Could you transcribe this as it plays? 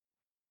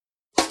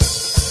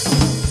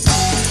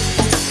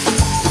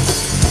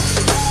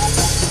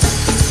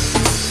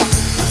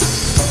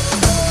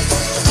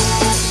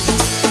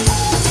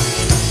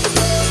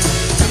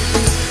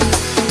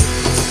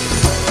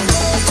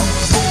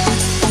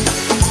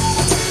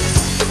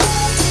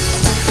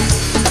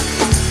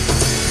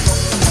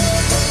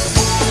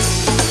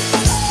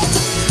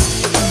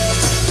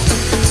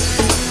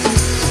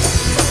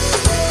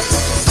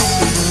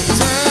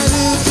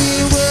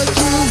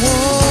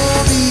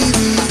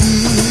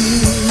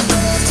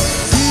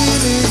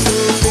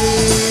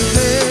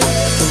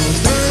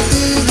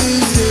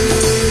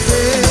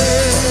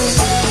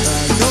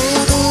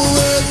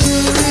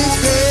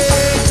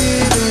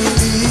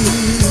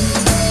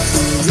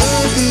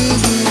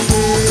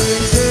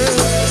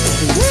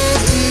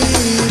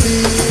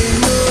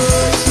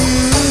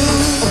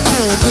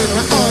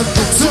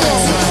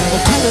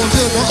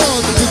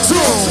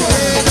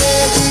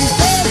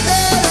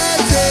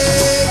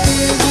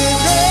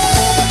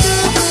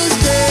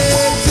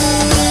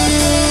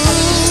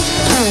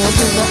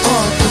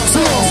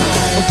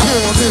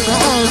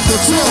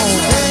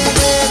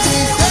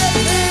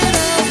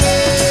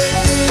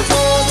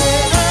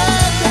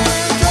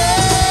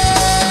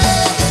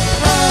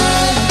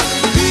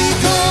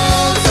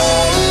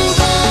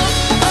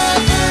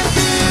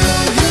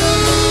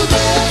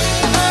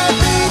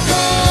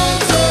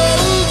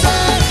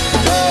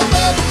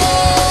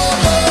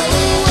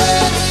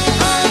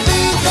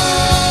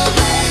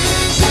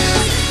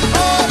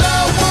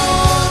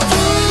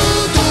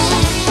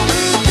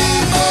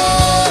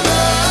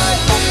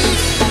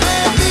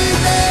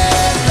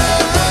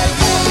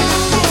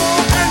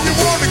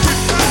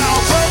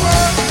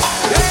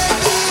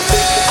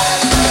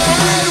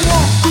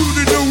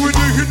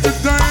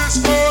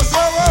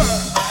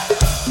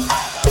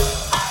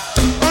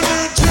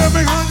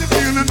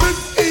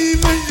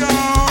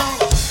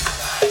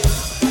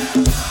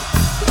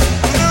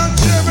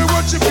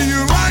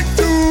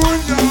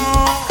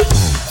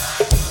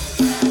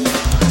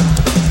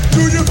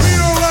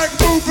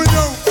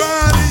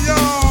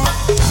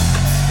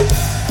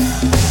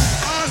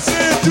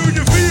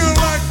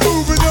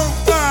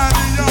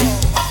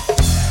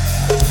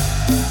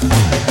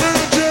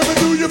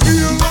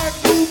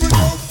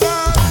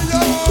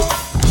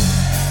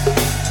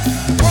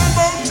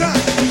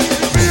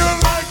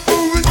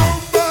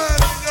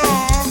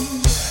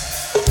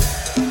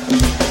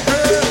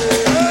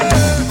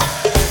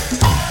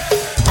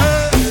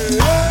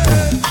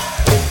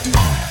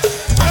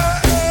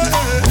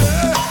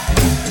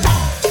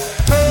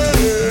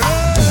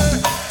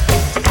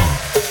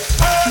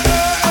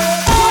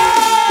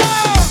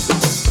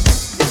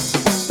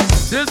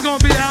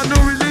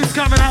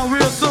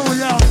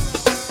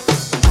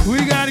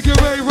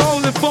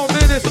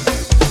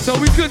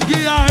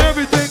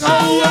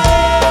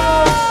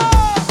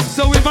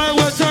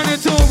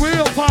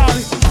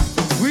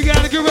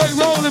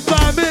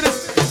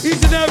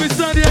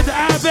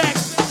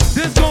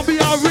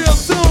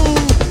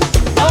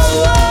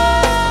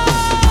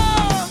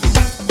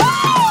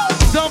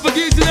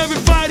every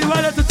Friday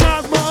right at the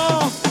Taj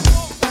Mahal.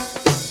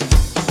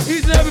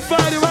 Each and every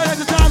Friday right at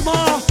the Taj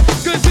Mahal.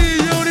 Good to see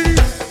you, Unity.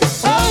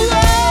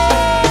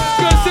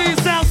 Good to see you,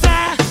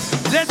 Southside.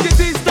 Let's get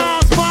these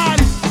stars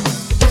party.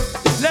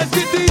 Let's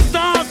get these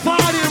stars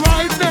party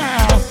right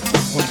now.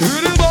 To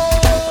the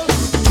ball,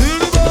 to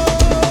the ball.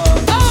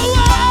 To the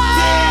ball,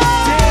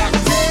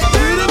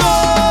 to the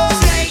ball,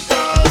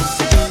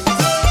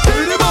 to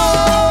the ball.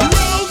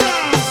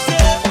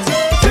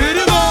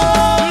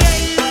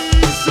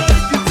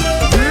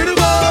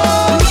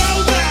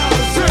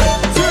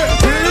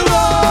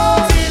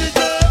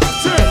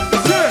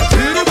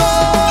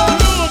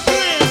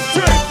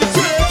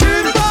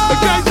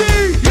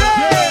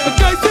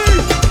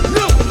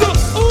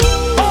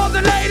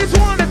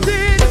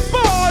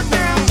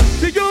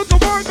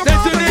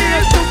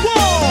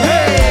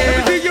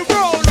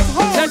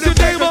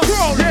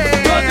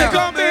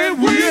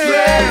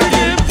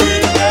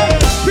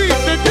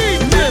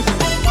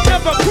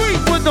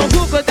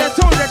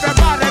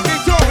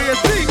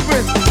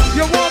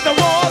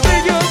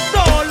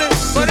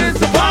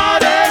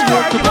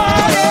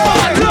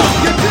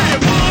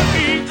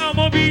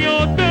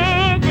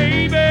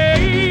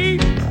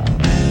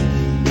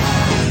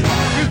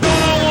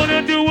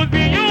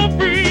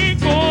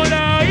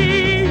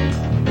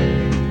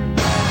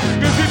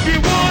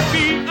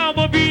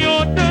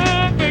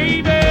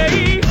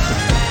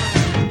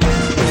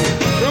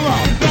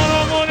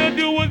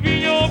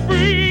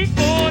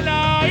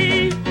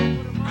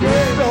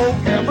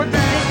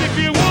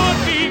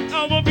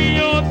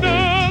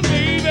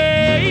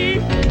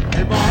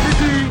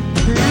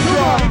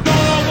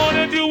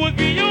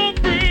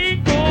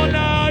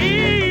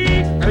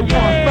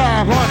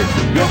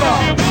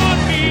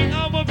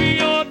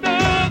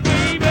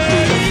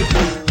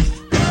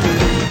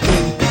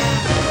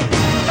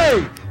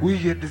 We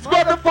in this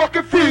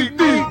motherfucking free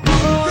beat.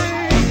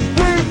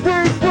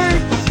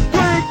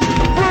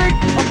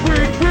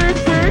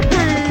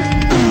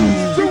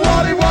 She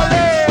wally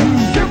wally,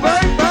 she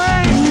bang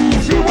bang.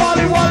 She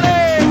wally wally,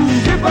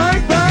 she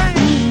bang bang.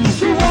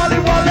 She wally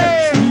wally,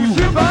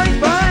 she bang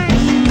bang.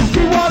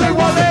 She wally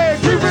wally,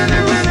 she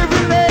really really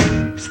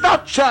really. Stop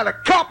trying to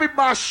copy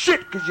my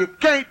shit, cause you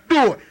can't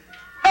do it.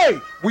 Hey,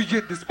 we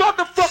in this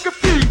motherfucking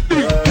free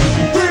beat.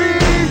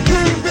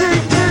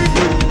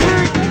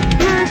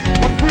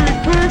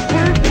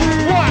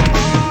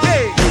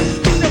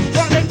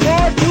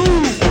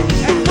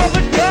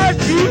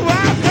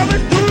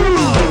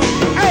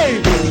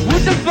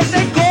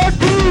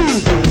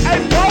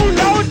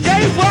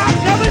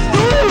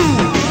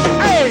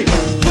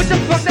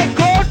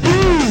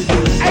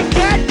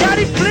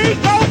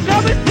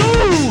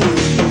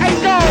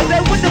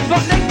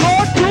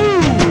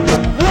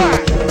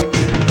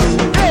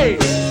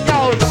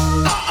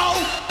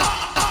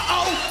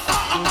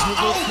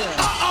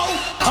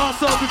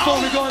 Before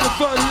we go any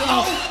further,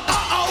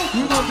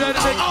 we're gonna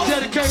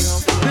dedicate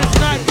this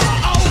night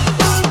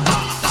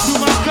to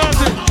my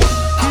cousin.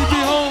 He'll be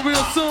home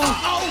real soon.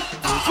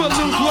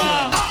 Footloose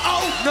Wild.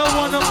 No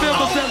one of them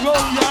but that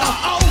roll,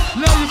 y'all.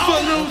 Love you,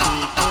 Footloose.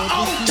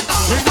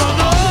 We're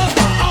gonna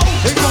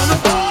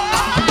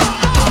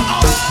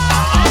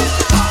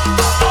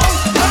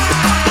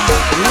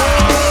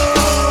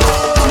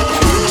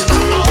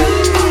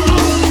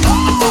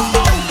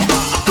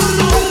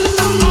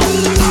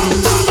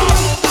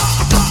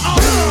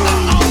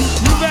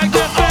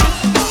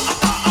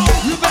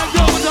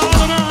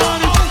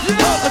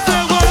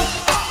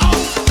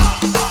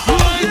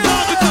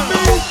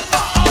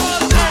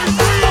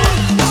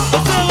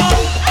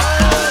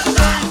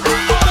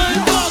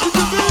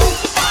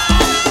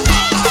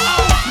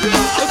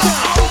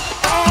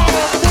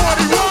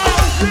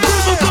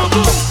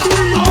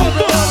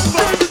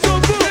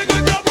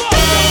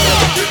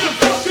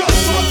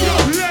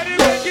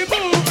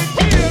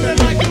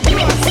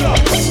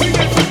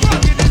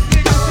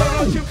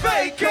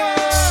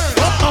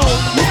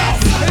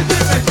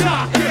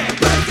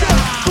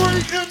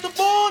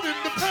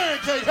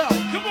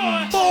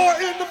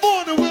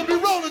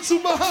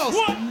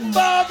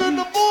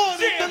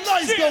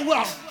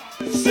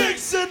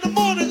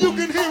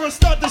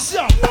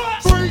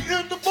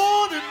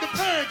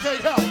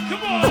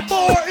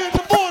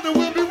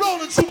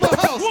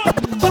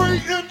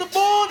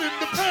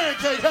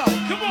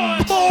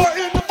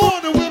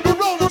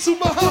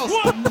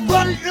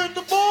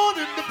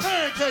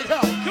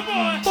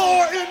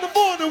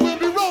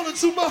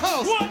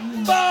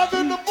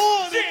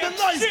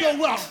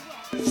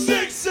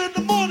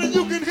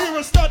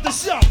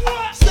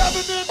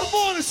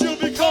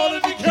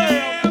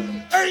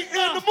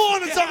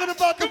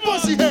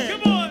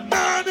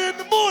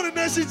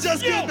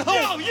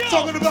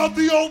talking about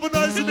the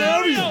overnight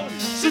scenario.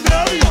 3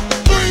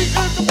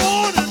 in the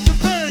morning, the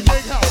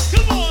pancake house. 4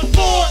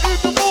 in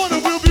the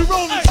morning, we'll be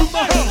rolling to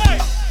my house.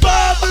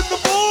 5 in the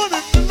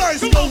morning, the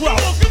lights go out.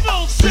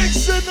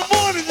 6 in the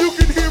morning, you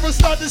can hear us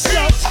start to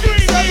shout. 7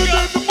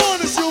 in the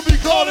morning, she'll be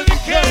calling the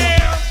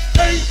cab.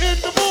 8 in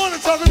the morning,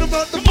 talking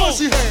about the bus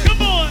she had.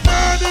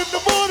 9 in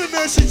the morning,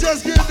 and she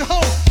just getting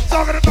home,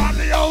 talking about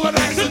the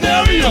overnight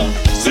scenario.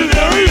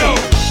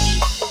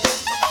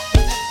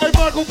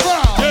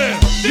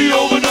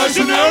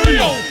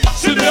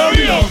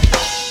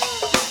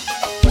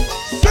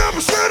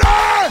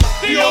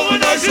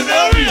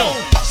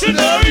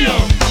 Scenario.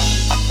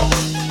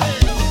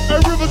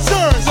 And River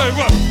turn. Say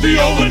what? The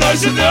overnight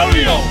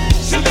scenario.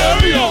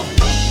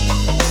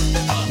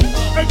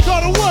 And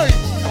cut away.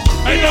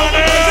 Ain't no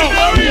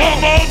scenario.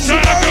 One more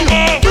time, come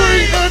on. 3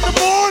 in the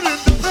morning,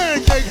 the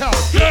pancake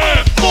house.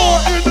 Yeah. 4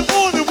 in the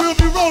morning, we'll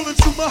be rolling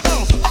to my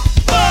house.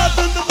 5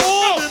 in the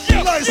morning,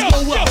 the lights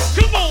go out.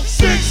 Come on.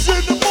 6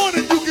 in the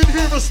morning, you can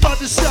hear us start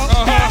to shout.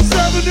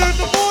 7 in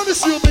the morning,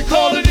 she'll be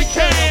calling the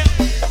can.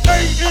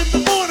 8 in the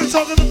morning,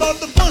 talking about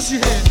the fun she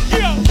had.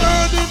 9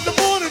 in the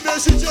morning, then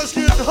she just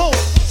getting home.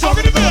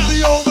 Talking about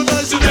the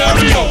overnight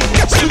scenario.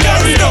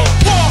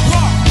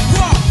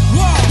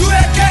 Do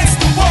that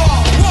gangsta walk.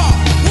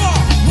 Do that gangsta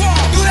walk.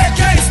 Do that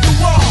gangsta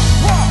walk.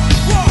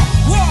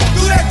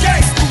 Do that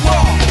gangsta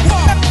walk.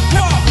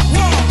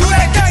 Do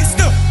that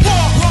gangsta walk.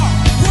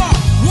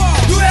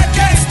 Do that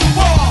gangsta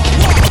walk. Do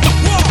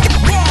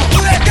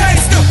that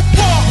gangsta walk.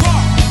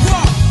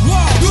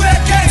 Do that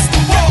gangsta walk. Do that gangsta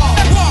walk.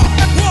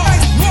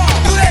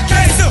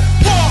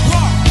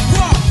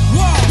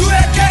 Do that gangsta walk. Do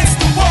that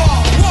gangsta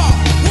walk.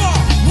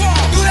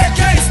 Do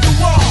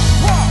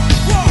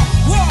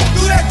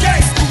that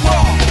gangsta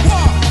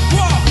walk.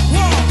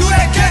 Do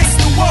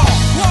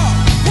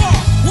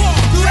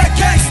that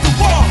gangsta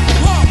walk.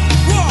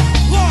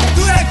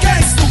 Do that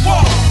gangsta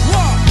walk.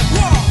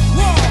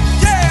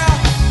 Yeah.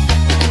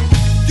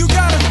 You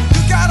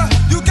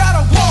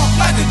gotta walk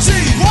like a G.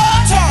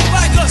 Talk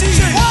like a G.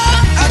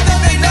 After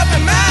they never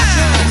mind.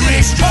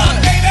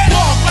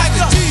 Walk like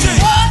a G.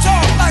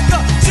 Talk like a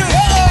G.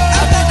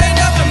 After they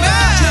never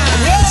mind.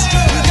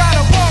 You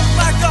gotta walk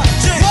like a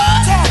G.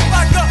 Talk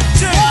like a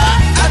G.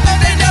 After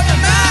they never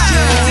mind.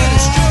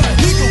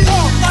 You can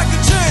walk like a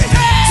G.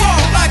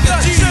 Talk like a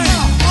G.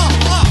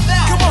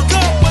 Come on,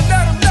 go and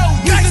let them know.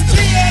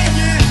 Gangsta.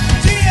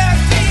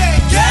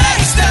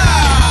 Gangsta.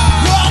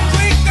 Walk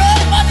quick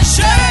up on the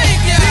shake.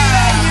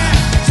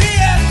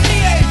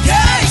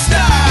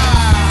 Gangsta.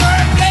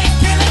 Third place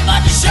killing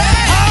on the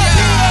shake.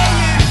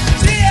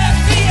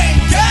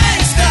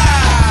 Gangsta.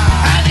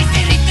 Alley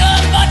City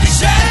Gun on the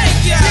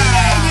shake.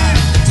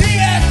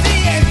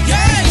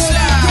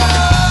 Gangsta.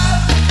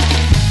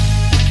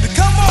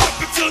 Come on.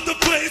 To the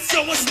place, so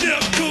I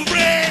still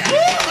correct.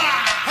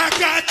 I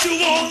got you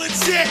all in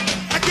check.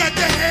 I got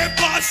the head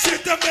boss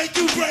shit that make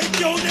you break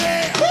your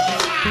neck.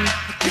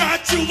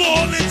 Got you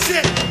all in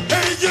check.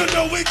 And you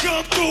know we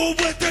come through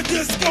with the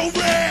disco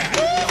rap.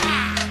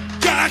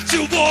 Got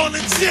you all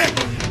in check.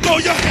 Throw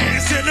your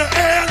hands in the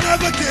air,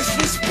 never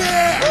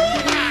disrespect.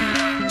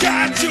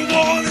 Got you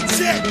all in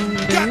check.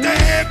 Got the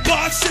head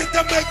boss shit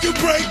that make you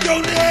break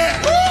your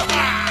neck.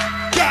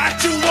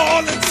 Got you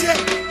all in check.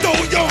 Throw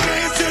your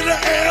hands in the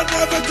air,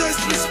 never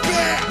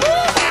disrespect.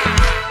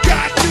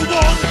 Got you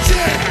all in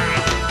check.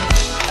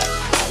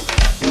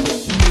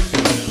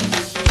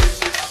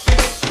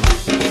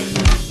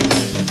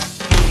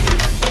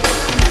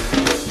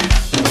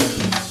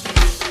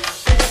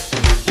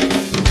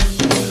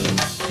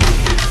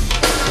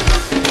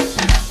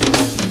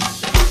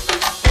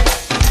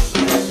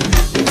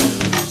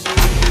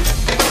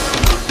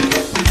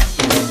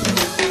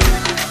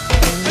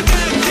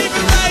 Keep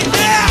it right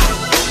there.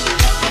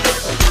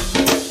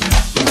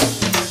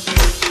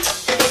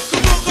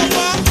 Come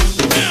on.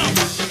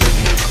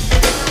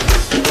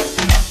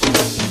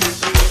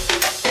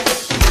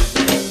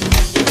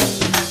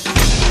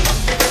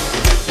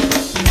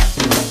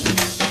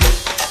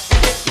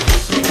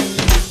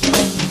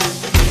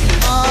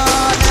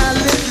 Now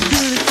listen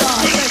to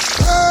the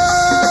song.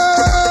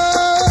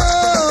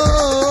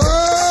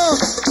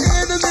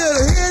 In the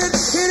middle,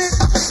 hit it.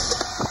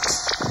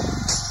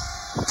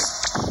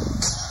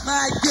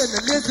 My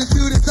goodness, listen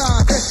to the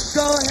song.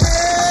 Go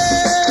ahead.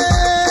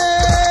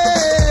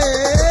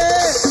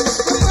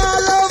 Come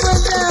all over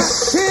now.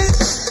 Hit it.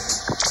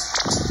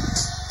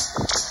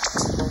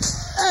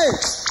 Hey,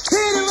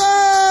 hit it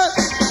up.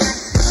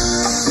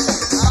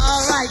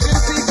 All right, good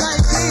to see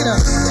Frank Peter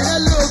and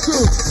that little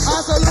crew.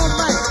 Also, Lil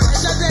Mike. And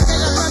just that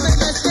nigga from the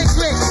stick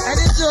quick. And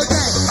it's your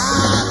thing.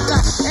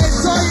 And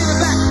Toy in the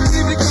back.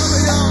 Keep it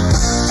coming on.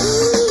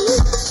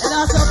 And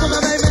also for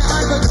my baby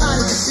Andre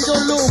Connie. He's on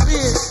a little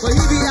big, but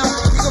he be out.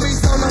 He gonna be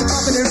so long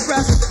pumping and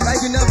impressive. Like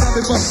you never done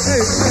before.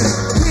 Hey,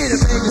 hit it,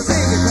 baby. Sing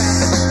it,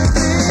 man.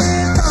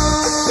 With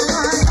all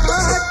my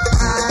heart,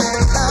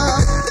 I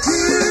love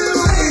you,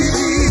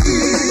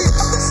 baby.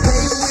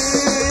 Stay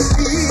with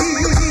me, and you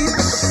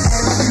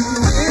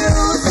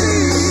will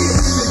see.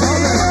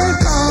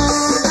 With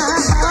all my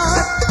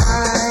heart, I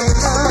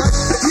love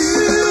you,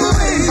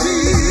 baby.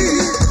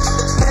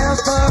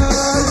 Never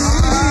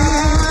leave.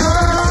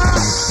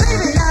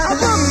 Baby, I'm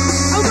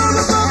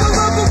gonna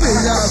bubble with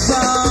your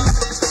song.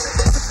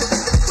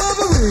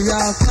 Bubble with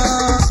your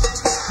song.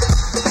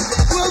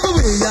 Bubble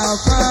with your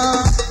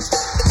song.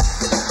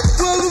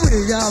 Bubble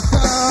with your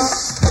song.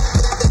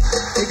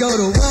 They go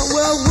to whoa,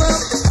 whoa, whoa.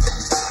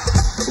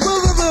 Whoa,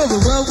 whoa, whoa,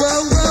 whoa,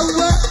 whoa, whoa,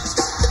 whoa.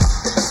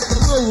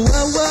 Whoa,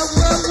 whoa, whoa,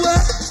 whoa, whoa.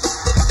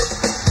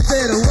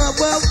 Say the whoa,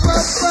 whoa,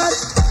 whoa, whoa.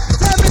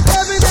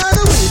 Tell me now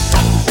the way.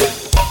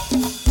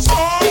 So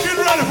get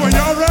ready for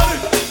y'all ready?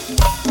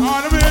 All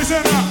the way,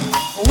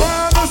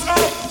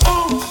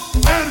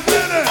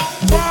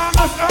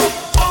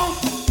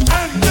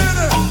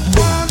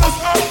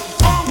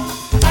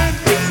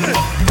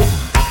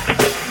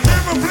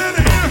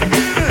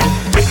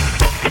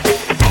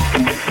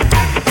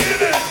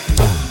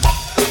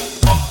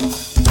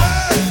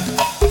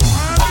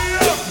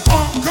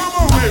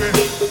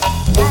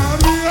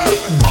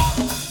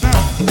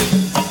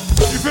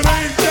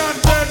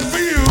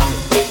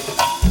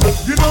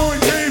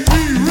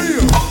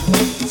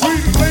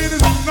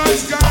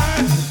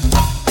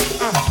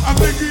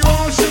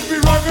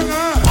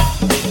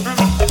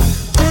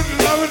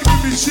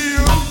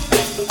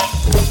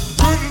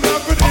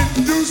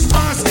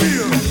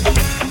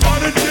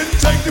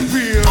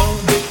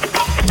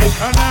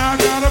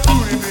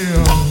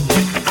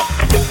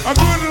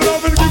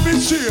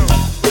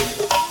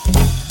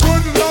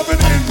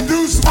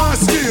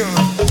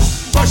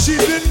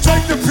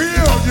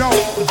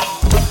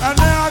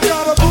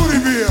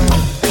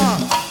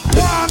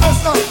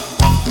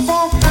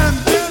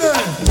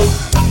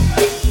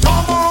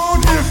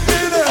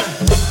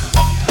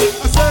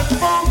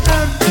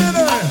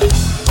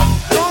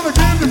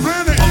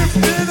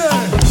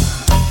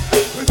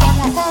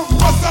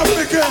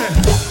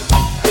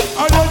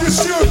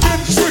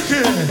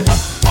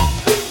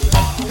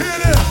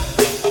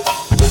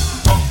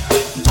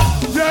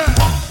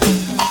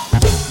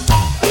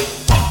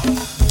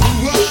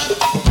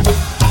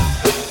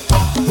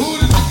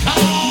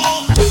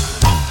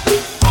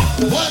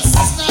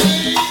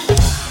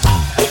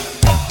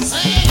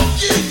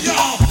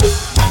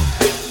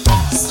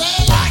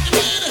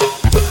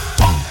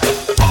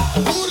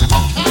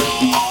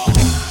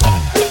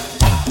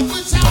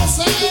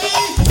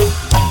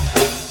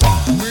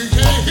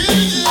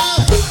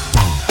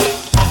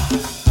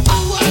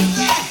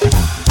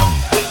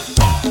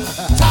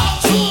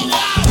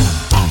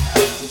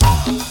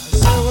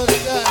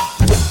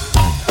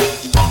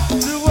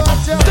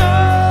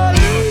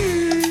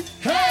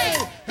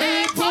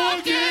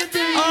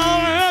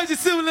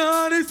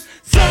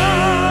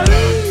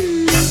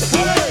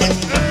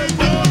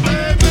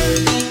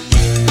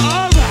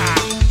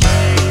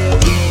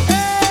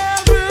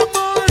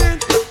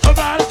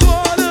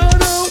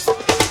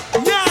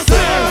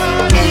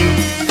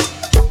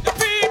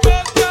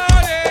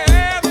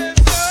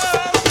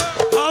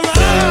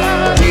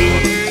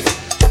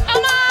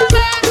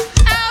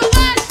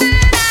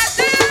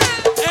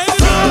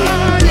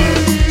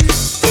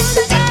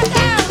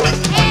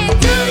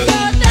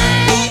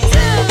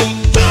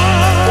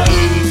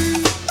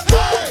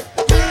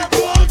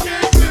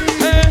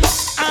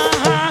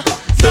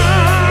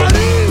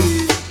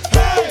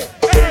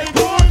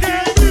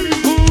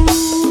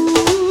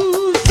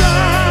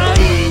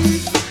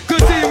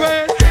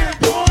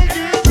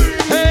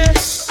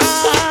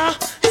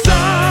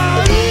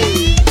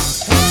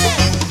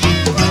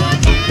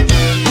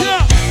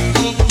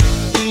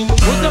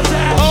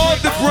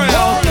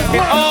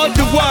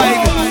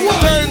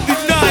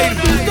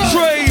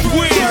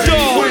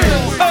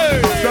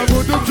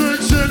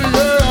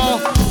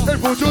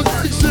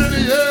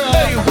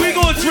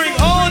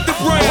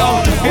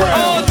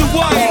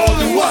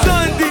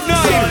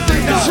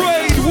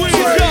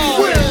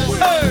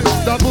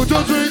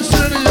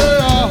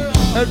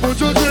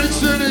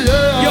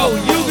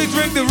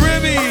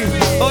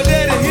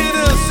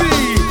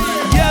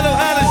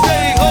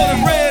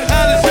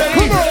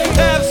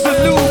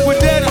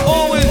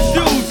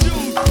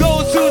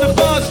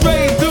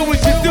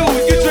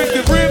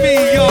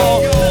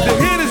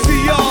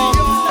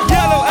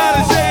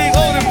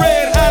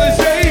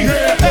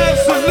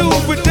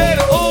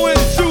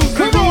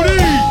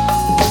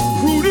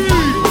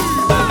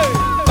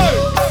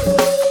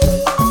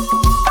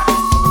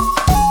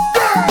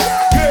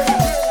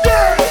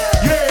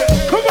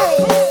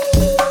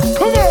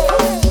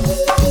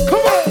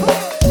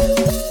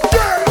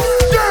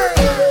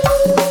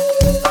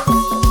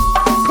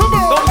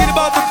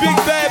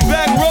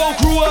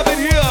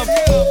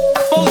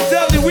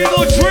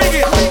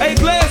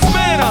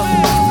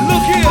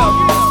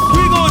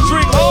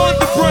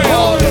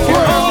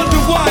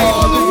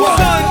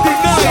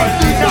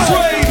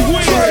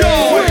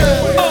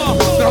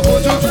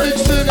 Put your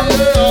drinks in the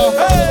air.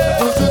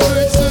 Put your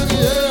drinks in the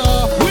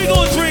air. We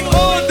gon' drink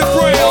on the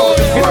braille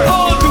and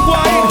on the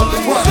white.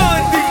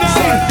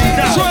 Sunday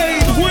night,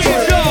 trade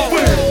wins, y'all.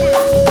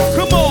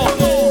 Come on.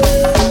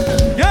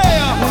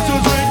 Yeah. Put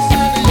your drinks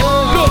in the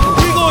air. Look,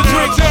 we gon'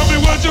 drink. Tell me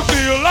what you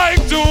feel like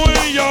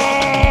doing,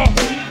 y'all.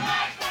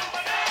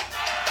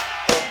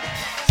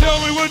 Tell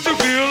me what you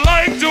feel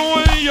like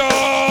doing,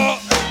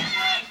 y'all.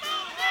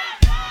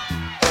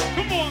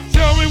 Come on.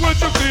 Tell me what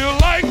you feel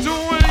like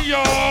doing,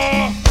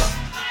 y'all.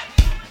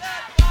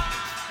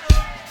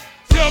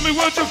 Tell me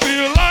what you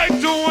feel like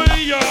doing,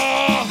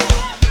 y'all.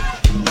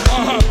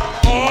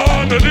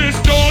 Oh, no, this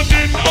door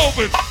didn't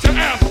open till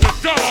after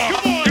dark.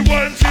 It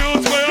wasn't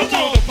till 12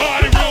 till the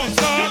party room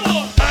started.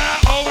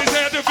 I always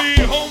had to be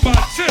home by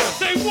 10.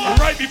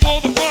 Right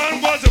before the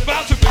fun was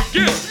about to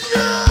begin.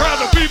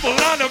 Crowd of people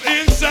lined up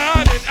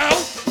inside and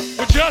out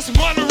with just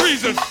one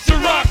reason, to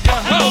rock the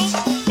house.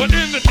 But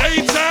in the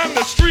daytime,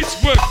 the streets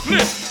were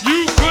clear.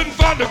 You couldn't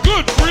find a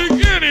good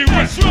freak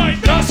anywhere.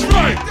 That's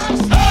right.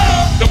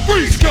 The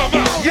freaks come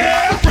out.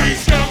 Yeah. The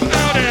freaks come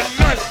out at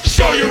night.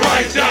 Show you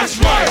right, that's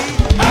right.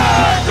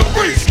 The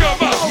freaks come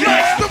out.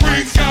 Yeah. The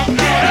freaks come out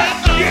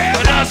at night. Yeah.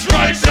 That's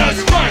right,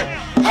 that's right.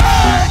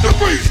 The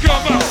freaks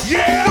come out.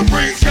 Yeah. The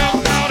freaks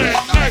come out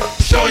at night.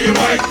 Show you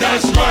right,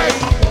 that's right.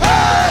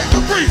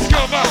 The freaks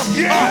come out.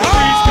 Yeah. The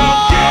freaks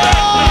come out at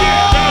night.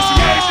 That's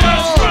right,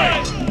 that's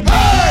right.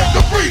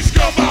 The freaks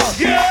come out.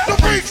 Yeah. The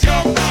freaks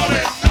come out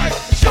at night.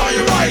 Show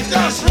you right,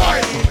 that's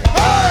right.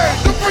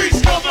 The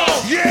freaks come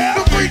out. Yeah.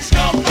 The freaks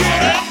come out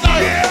at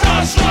night.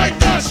 That's right,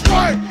 that's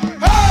right.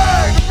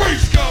 The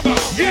freaks come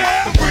out.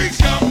 Yeah. The freaks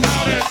come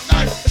out at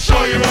night.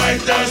 Show you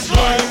right, that's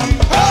right.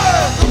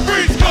 The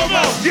freaks come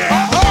out.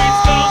 Yeah. The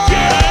freaks come out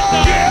at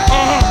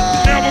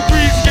night. Now the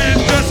freaks get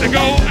dressed to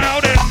go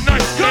out at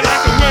night. They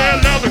like to wear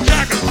leather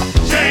jackets,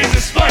 chains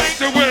and spikes.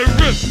 They wear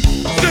wrists,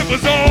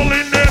 zippers all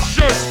in their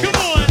shirts. Come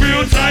on.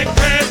 Real tight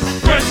pants,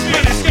 fresh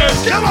mini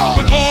skirts. Come on.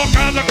 With all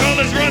kinds of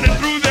colors running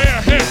through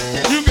their hair.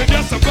 You can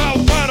just about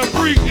find a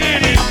freak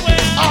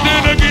anywhere.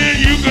 Then again,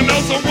 you can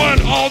know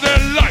someone all their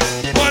life.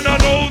 When I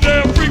know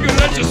they're freaking,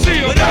 let you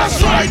see them.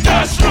 That's right,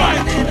 that's right.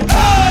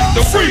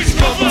 The freaks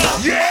come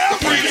out. Yeah. The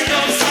freaks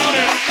come out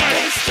at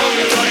night. Show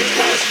you right,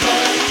 that's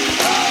right.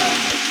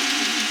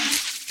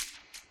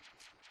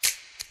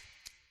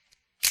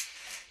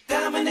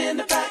 Diamond in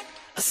the back,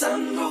 a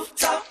sunroof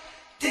top,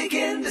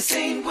 digging the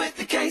scene with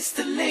the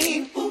gangster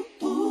lean. Ooh,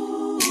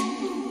 ooh.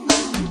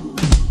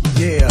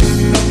 Yeah.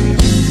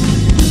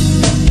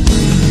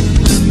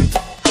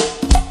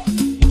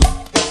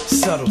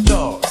 Subtle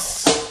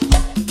thoughts.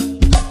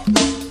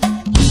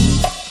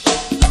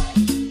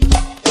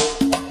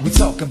 We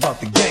talking about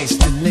the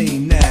gangster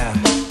lean now.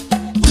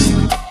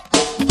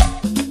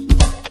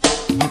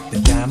 With the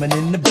diamond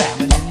in the back.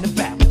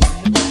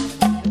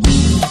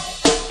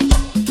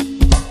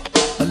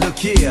 Look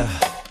here,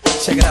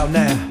 check it out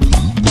now.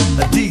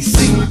 DC,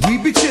 we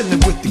be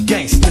chillin' with the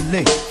gangster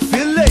lean.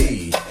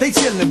 Philly, they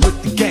chillin'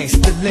 with the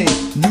gangster lean.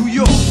 New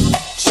York,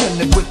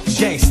 chillin' with the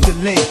gangster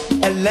lean.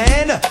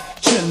 Atlanta,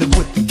 chillin'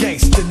 with the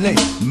gangster lean.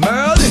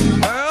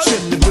 Maryland,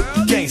 chillin' with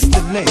the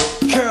gangster lean.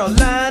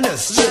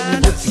 Carolinas,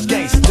 chillin' with the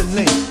gangster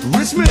lean.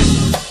 Richmond,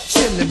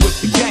 chillin' with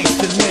the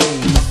gangster lean.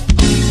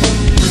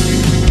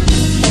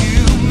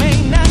 You may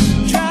not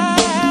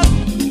drive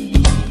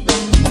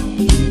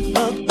a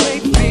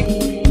great big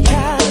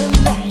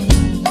Cadillac.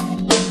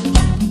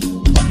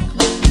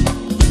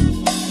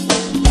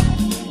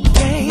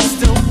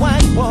 Gangsta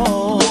white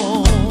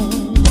wall,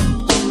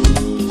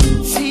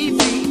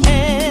 TV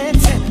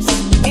antennas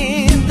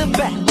in the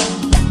back.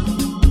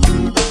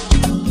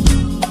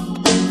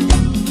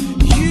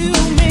 You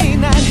may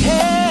not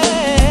have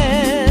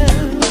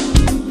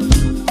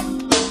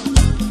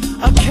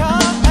a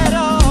car at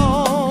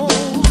all,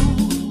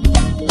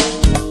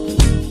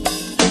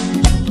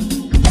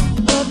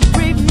 but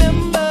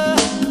remember,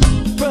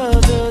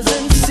 brothers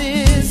and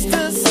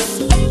sisters,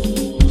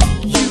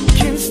 you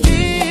can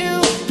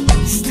still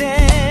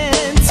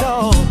stand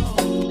tall.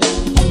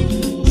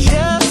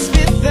 Just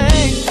be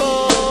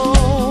thankful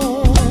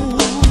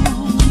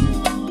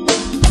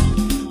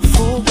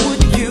for what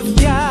you've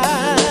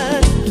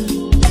got.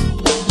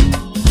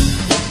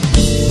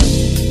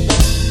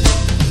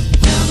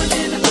 Diamond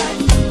in the back,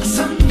 a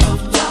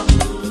sunroof top,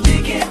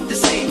 digging the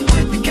scene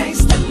with the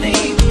gangster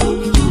lean.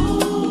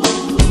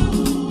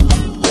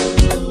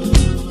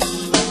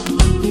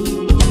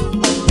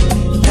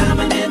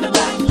 Diamond in the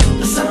back,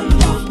 a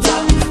sunroof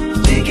top,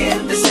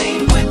 digging the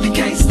scene with the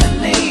gangster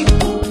lean.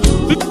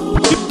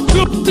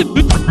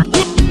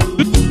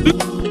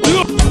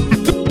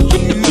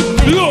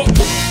 Look,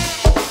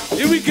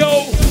 here we go.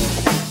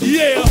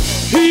 Yeah,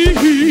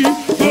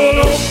 pull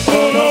up.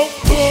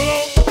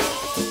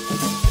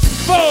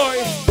 Boy,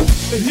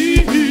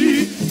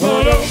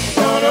 pull up.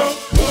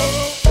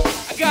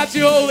 I got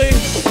you, Holy.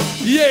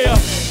 Yeah,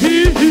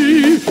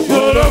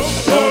 pull up.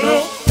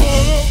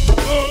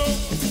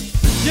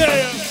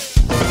 Yeah,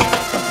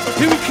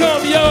 here we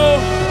come, yo.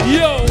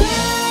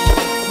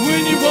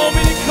 When you want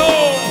me to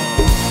call,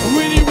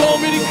 when you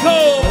want me to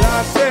call,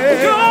 I said.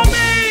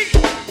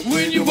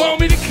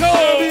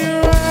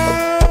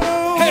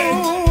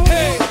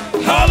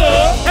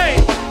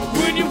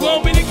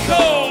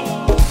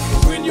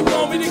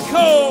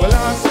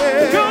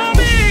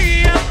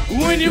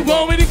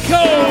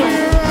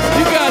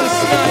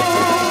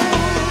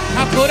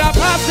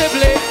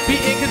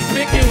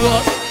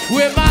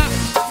 With my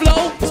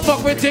flow, it's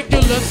fuck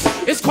ridiculous.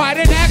 It's quite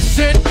an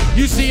accent.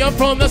 You see, I'm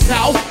from the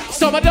south.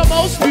 Some of the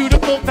most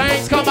beautiful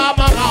things come out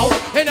my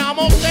mouth, and I'm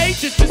on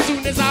stage just as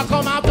soon as I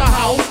come out the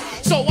house.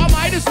 So I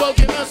might as well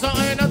give me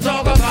something to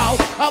talk about.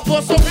 I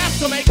put some raps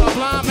to make a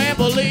blind man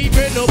believe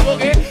in the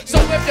boogie. So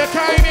if you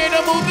came in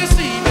the mood this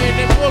evening,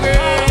 then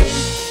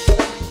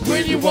boogie.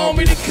 When you want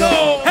me to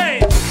call,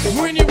 hey,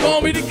 when you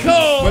want me to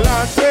call, Well,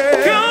 I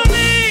said, call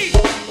me.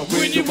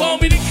 When you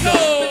want me to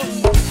call,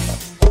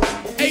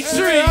 H3.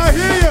 I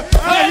hear you.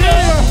 I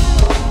hear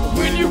you.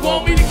 When you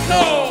want me to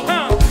call,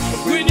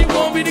 when you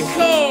want me to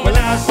call, Well,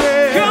 I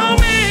said, call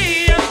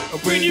me.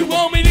 When you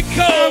want me to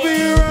call,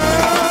 be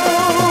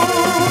around.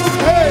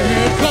 Hey.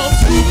 here comes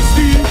Scooby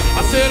Steve.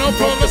 I said I'm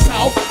from the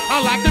south.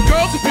 I like the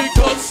girls with big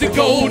butts and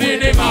gold in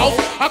their mouth.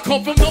 I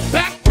come from the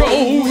back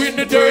row in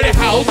the dirty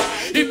house.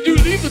 If you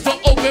leave the door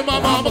open, my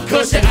mama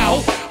cuss you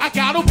out. I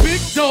got a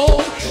big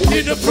dog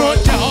in the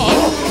front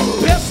yard.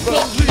 Best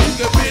believe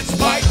the bitch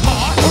bite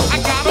hard. I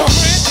got a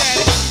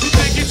granddaddy who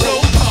think it's so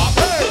hard.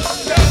 Hey,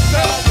 that's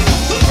how we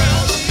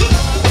around.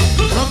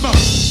 Come on.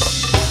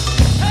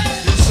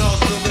 This song's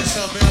gonna be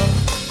something else.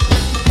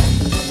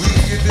 We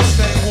can get this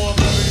thing warm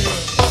up in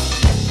here.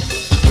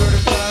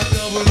 35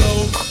 double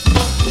O.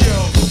 Yo,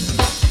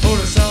 hold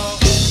us on.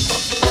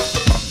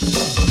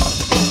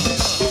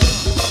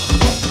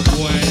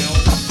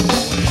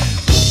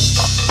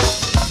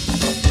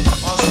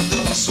 Also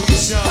doing sweet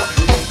sound.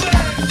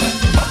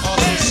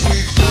 Also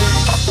sweet free.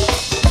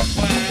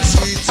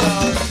 Sweet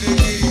time,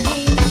 Nicky.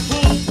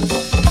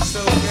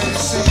 So can you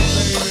see,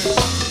 baby?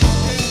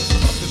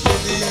 The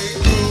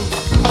 58 crew.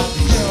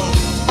 Yo,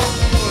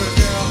 put it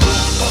down.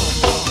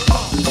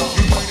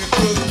 You ain't a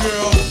good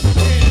girl.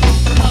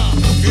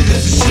 You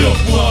just a shook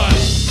one.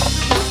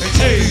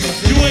 Hey,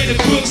 you ain't a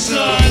good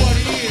son.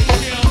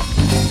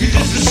 You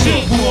just a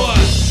shook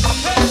one.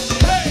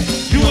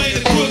 You ain't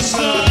a good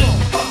son.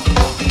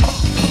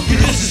 You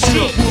just a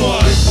shook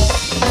one.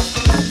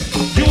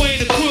 You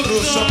ain't a good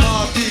son.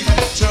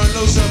 Turn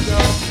those up,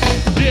 y'all.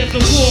 There's a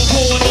war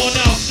going on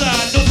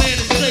outside, no man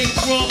is safe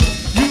from.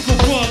 You can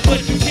run,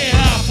 but you can't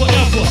hide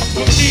forever.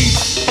 From these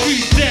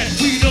streets that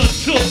we done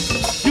took.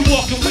 You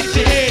walking with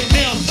your head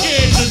down,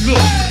 scared to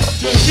look.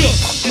 Shook,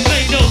 this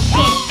ain't no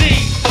such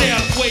thing.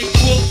 Halfway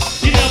crook,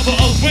 you never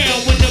around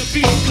when the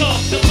beat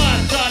comes to my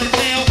side of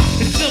town.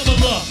 It's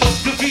similar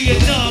to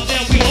Vietnam,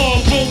 now we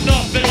all grown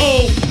up and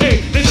old.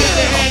 Hey, they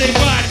better have their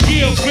ride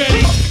gear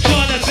ready.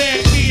 Trying to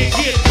bag me and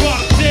get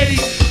rock steady.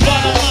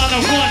 Bottom line, I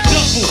run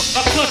double.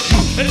 I cut you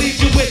and leave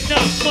you with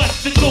not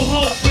much to go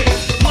home with.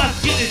 My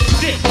skin is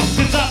sick,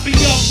 cause I be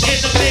up in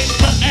the mix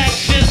of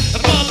action.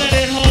 If I'm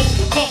at home,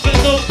 bumping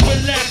low,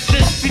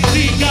 relaxing.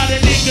 CC got a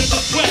nigga to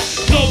sweat,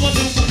 so I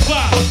do the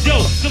vibe. Yo,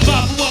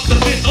 survival of the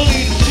fit,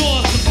 only the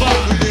strong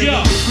survive. Yo,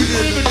 we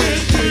live in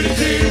this to the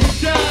day we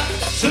die.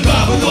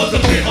 Survival of the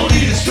fit,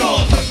 only the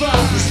strong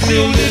survive. We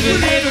still living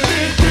in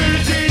this to the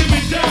day we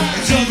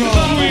die.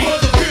 Survival of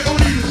the fit,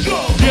 only the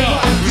strong survive.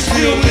 Yeah, we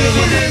still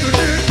living in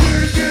this to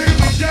the day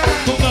we die.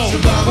 Come on,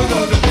 survival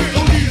of the fit,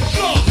 only the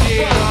strong survive.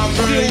 Yeah,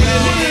 still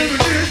living in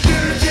this to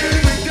the day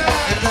we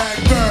die. And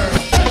Blackbird.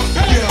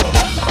 Yo,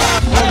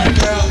 hold it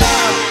down.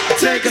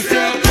 Take a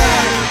step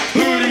back.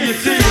 Who do you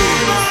see?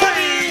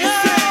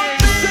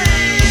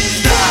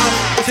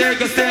 Stop.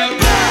 Take a step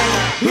back.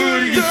 Who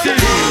do you see?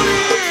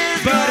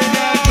 Body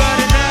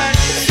night.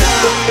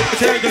 Stop.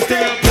 Take a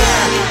step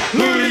back.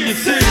 Who do you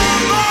see?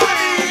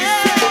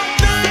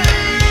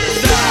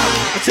 Stop.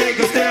 Take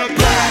a step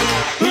back.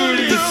 Who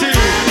do you see?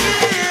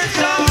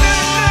 Stop.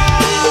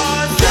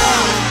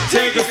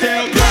 Take a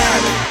step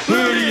back. Who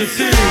do you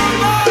see?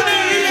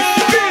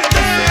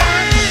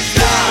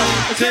 Stop.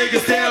 Take a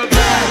step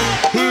back.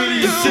 Who do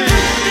you see?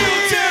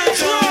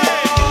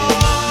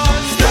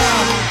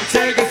 Stop.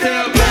 Take a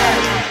step back.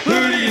 Who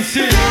do you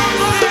see?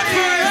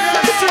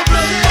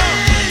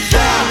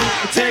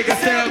 Stop. Take a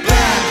step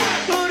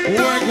back.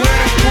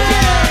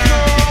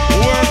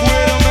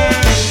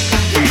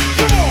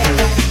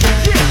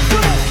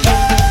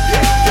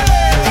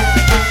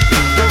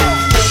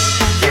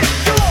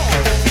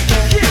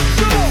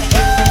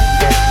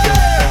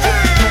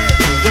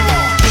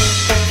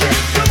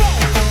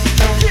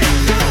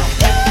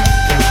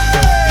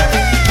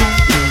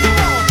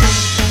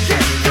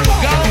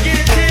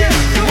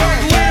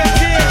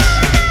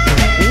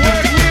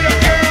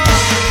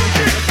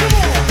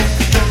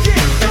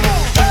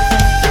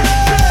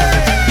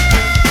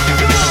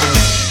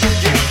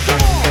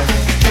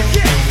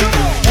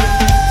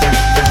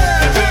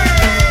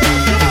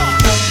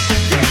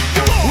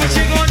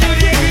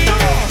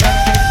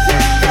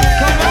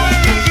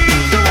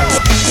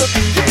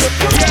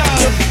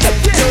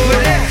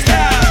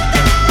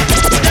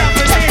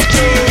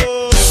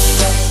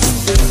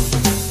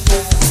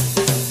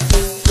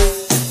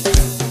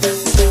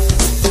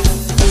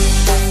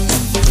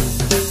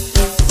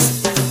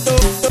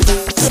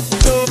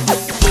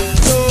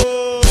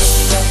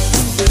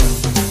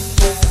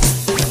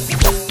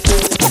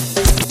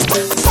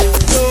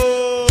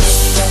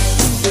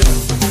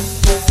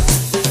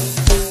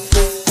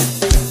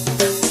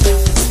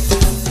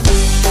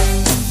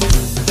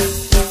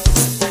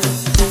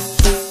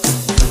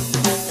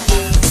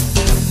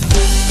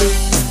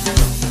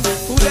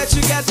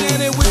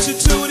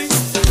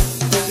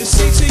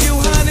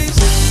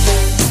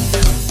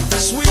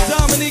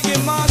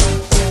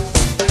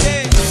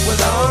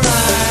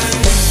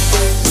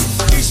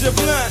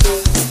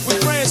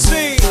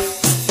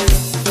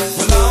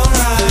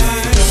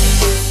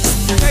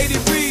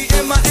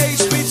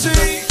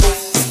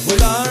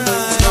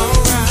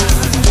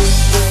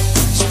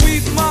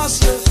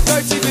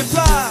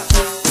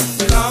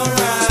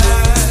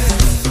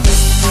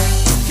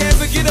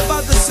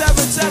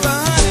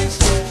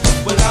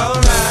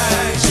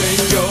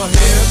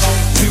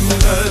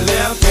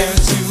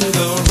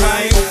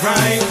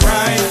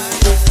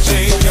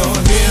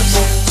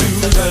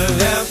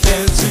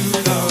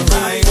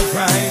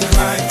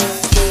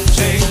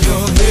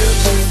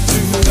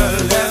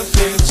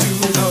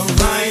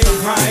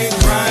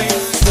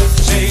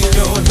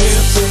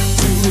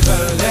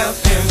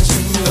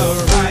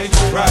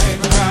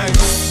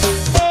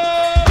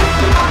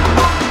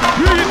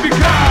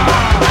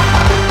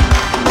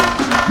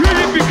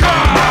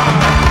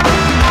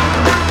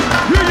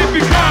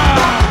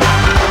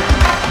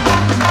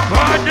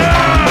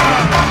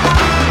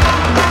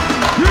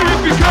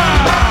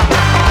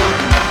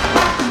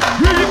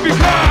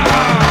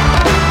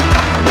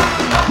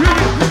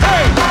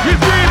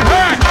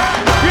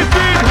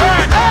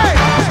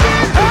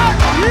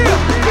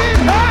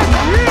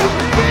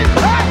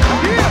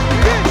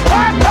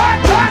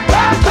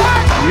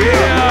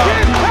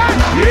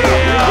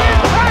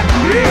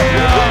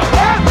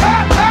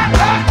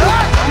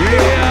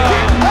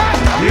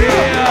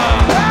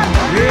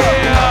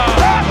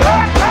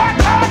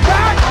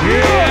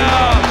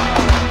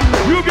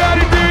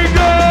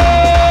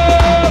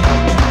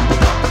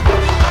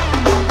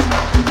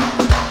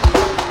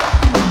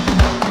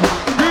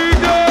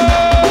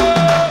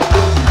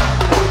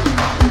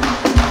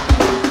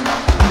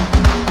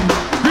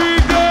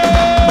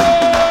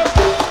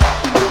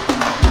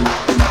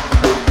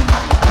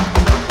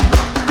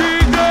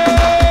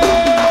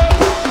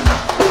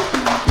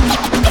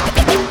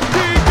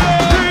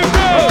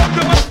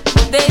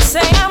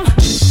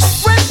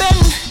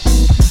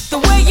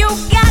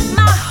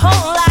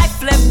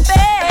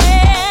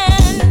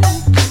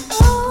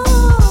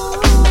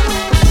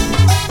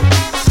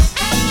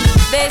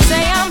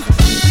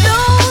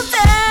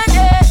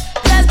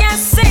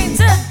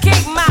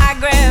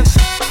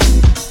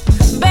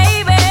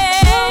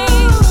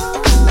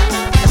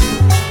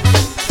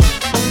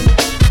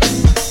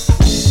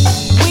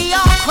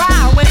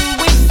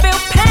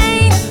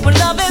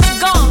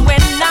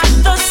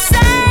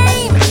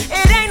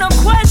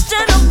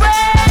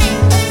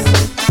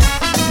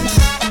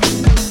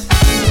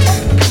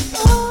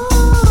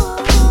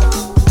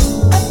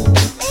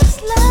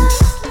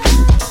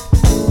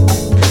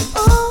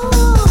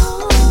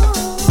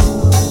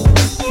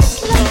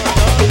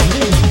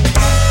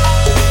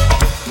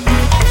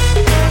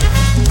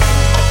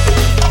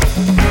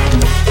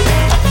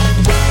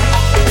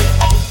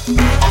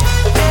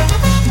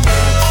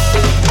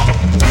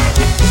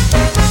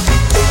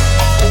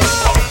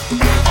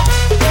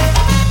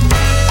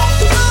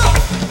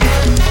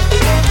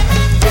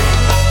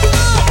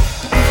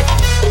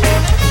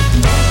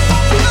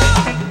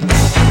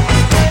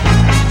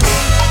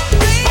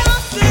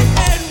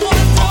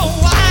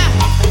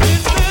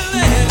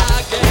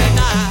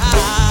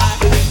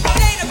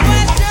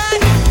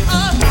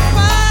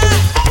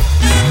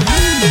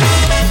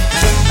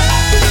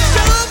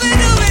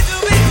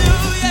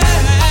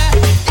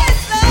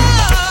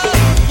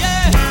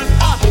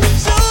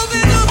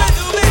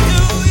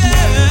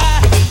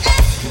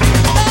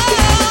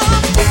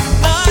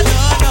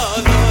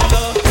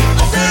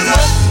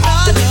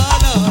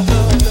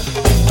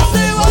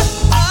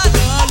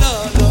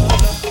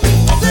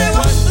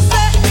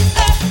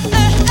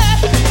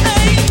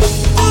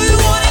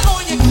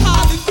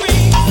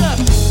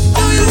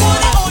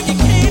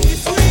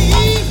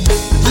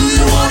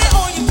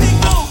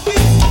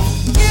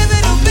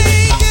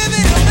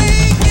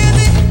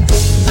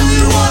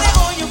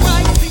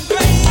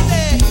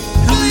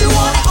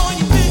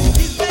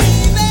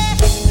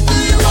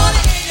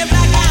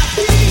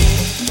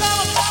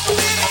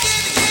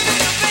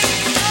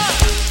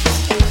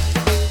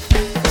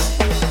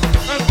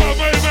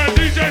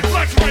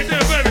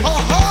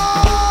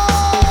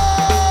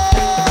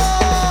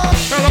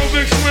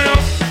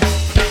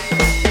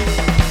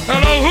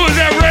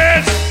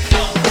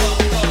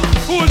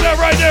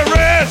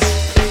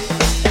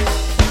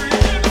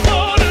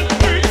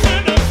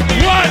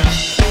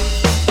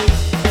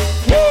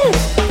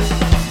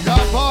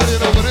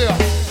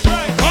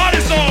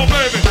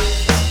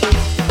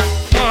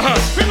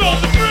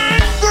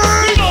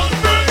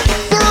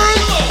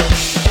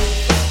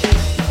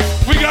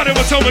 Nothing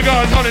but Toma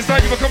God's honest.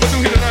 Thank you for coming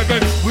through here tonight,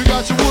 baby. We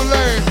got your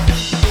Woodland.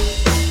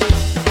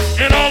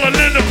 And all of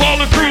Linda Paul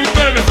and crew,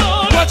 baby.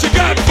 What you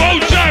got,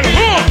 Bojack?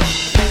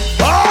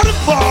 Party,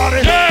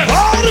 party. Yeah.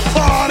 Party,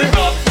 party.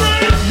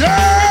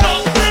 Yeah.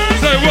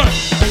 Say what?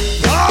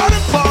 Party,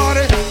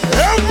 party.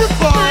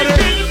 Everybody.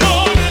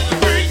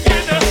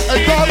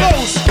 Hey,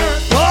 Carlos.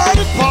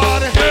 Party,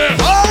 party. Yeah.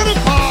 Party,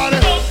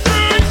 party.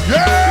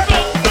 Yeah.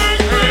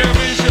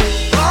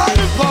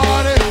 Party,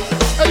 party.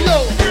 Hey, yo.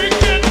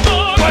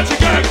 What you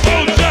got,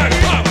 Bojack?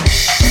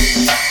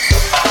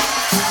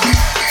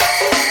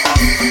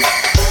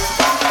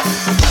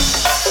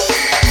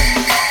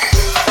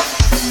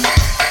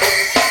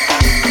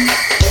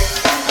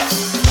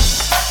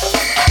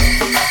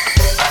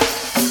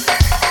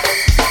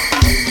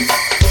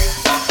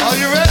 Are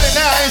you ready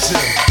now, ain't you?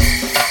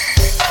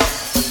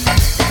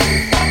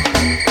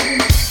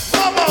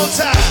 One more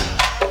time.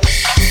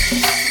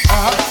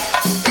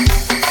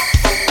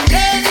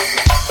 Yeah.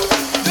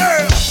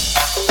 Yeah.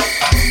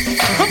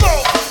 Come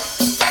on.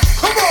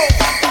 Come on.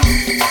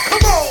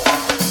 Come on.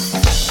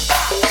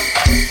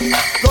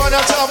 Going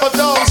out to all my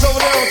dogs over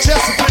there on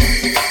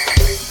Chesapeake.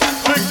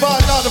 Big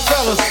Bart and all the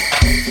fellas.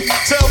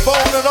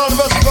 Tailbone and all the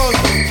rest of those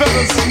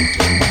fellas.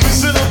 We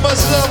send them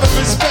much love and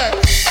respect.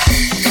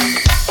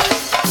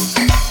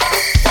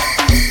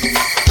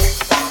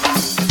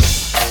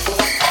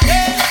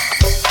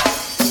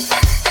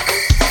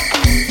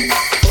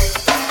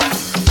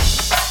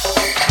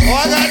 Oh, I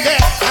got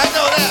that. I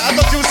know that. I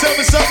thought you would tell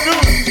me something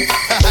new.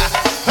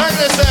 Hang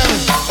this down.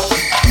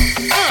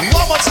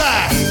 One more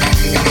time.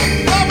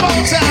 One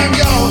more time,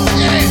 y'all.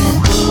 Yeah.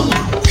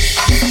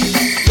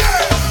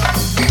 Yeah.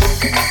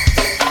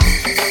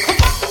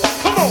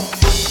 Come on.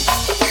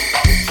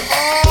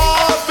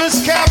 Oh, Miss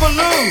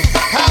Cabaloo.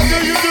 How do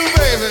you do,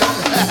 baby?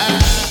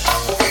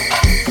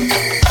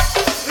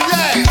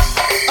 Yeah.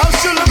 I'm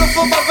still looking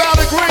for my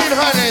Valley Green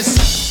honeys.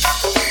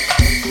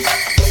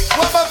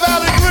 Where my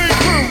Valley Green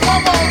crew?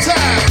 One more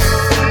time.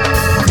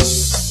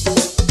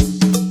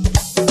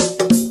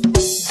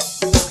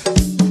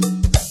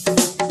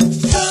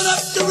 Turn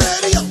up the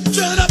radio,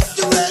 turn up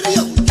the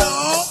radio,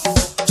 y'all.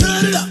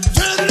 Turn it up,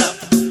 turn it up.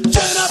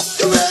 Turn up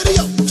the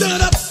radio,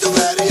 turn up the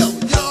radio,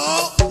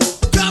 y'all.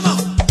 Come on,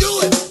 do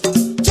it.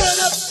 Turn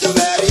up the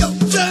radio,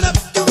 turn up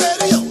the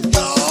radio,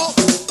 y'all.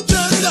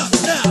 Turn it up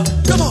now,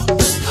 come on.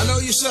 I know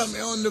you saw me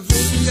on the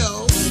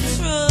video.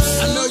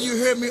 I know you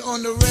heard me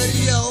on the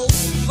radio.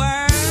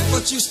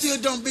 But you still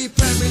don't be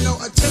paying me no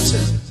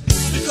attention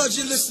because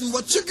you listen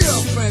what your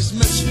girlfriends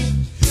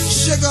mention.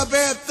 Sugar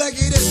bear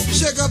thingy this,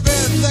 sugar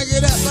bear thingy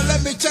that. But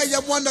let me tell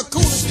you, one of the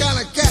coolest kind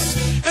of cats.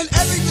 And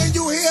everything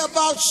you hear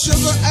about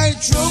sugar ain't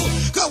true.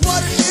 Cause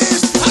what it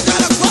is, I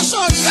got a crush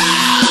on you.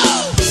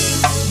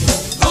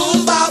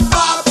 Boom, bop,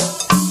 bop.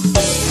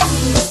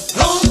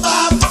 Boom,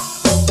 bop.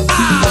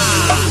 Ah.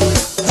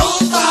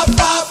 Boom, bop,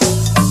 bop.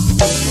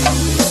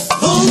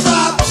 Boom,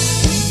 bop.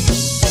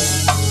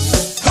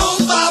 Boom,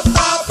 bop,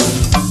 bop.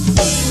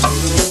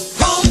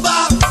 Boom,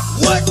 bop.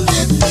 What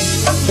did?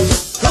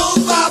 Boom,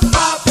 bop,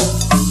 bop.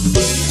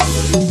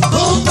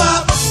 Boom,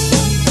 bop.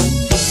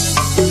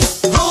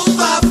 Boom,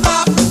 bop,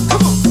 bop.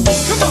 Come on,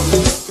 come on.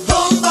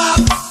 Boom, bop.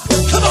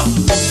 Come on.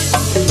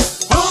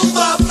 Boom,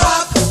 bop,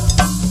 bop.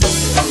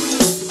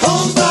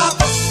 Boom, bop.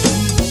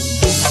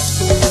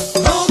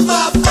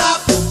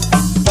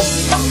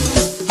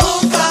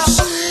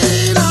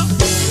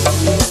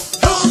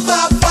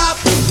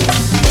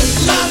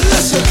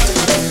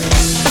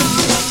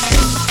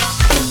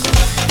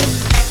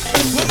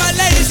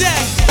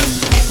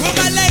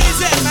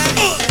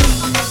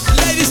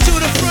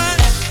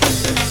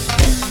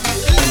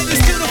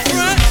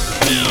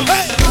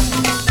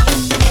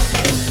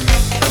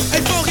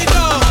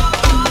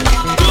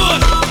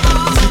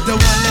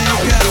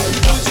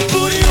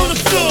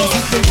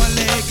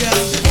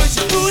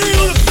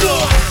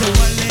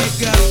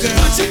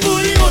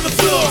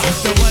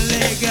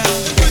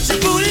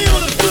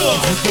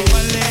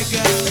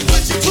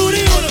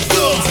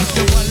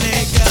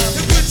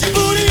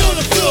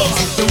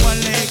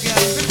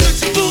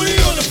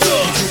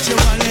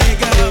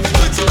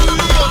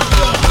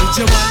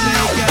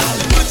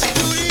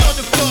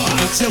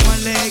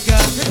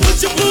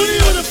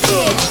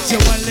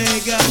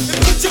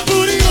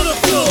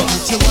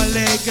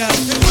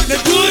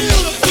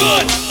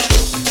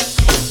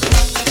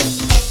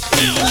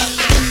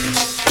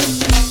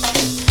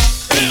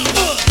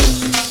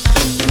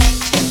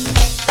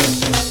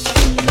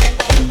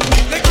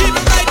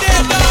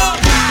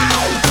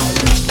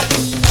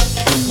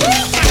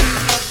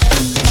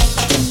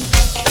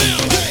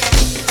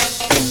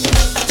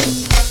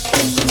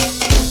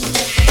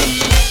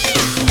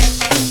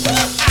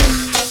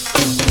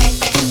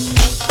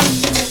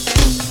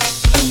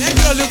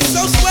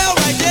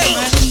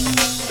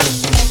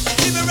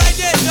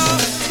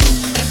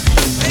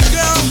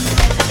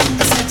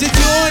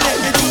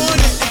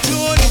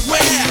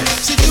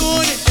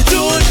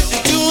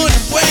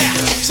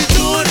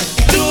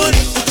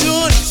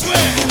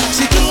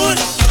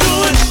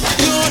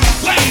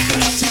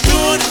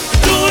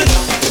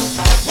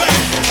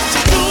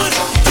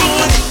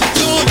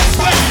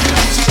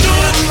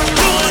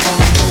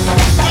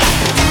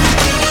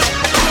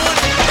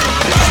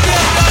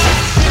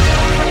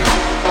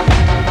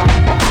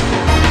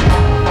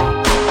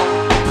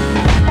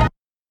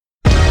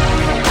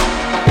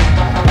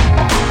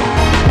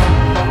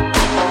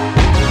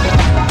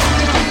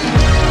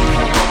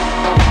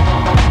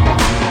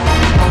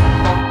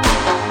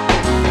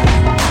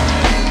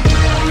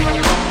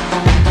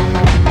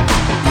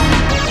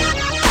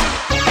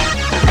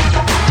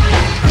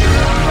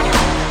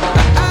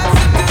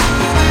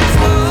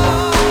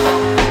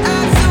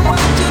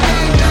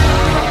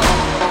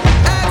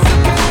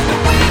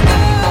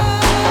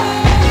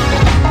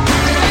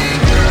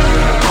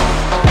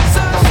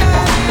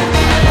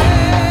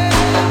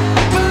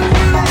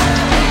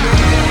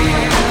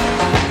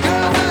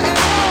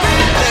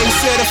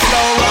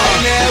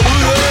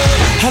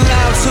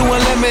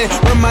 it.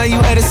 Remind you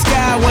of the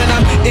sky when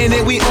I'm in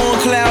it. We on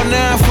cloud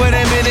 9 for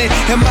that minute.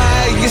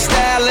 Admire your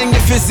style and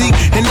your physique.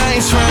 And I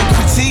ain't trying to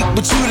critique,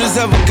 but you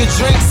deserve a good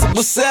drink. So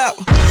what's up?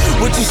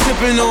 What you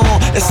sipping on?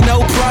 It's no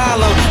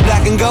problem.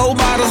 Black and gold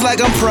bottles like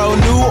I'm pro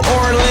New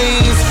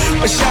Orleans.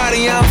 But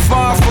shawty, I'm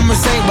far from a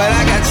saint, but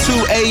I got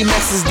 2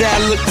 Amexes that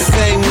look the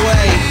same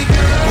way.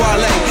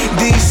 Wale,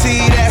 DC,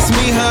 that's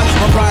me, huh?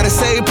 My pride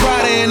say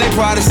Prada and they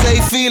pride say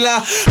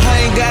Fila. I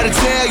ain't gotta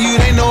tell you,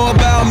 they know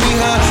about me,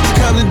 huh? You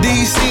come to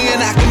DC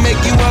and I can make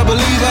you a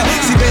believer.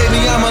 See,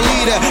 baby, I'm a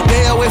leader,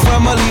 they away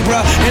from a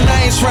Libra. And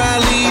I ain't trying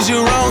to lead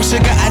you wrong,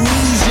 sugar, I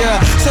need ya.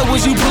 So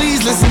would you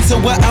please listen to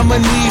what I'ma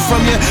need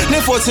from you?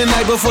 Live for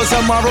tonight before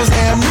tomorrow's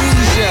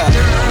amnesia.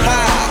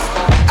 Ha.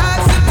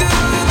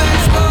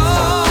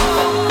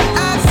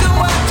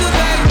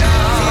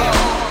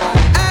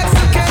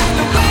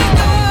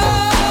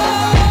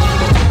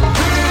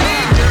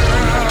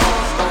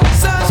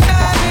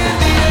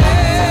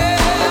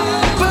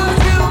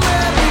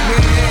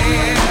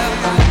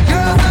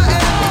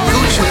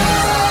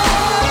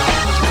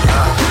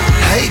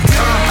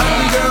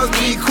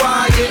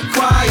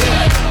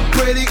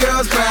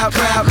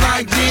 Rap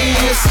like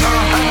this.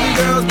 Ugly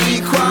girls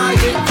be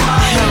quiet.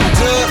 I'm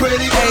good.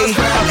 Pretty girls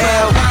rap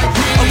like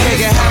this. Okay,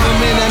 can have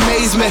them in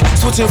amazement.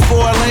 Switching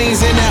 4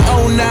 lanes in that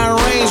 09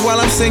 range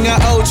while I'm singing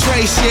old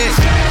Trey shit.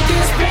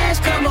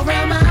 Come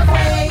around my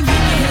way.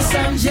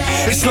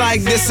 It's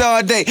like this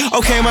all day.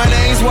 Okay, my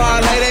name's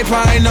Wale. They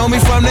probably know me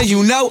from the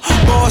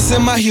Boss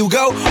in my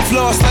Hugo.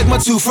 Floss like my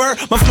twofer.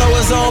 My flow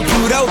is on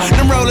Pluto.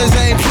 Them rollers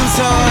ain't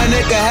Pluton.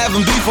 Nigga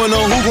having beef on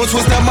no who gon'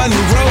 twist up my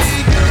new growth.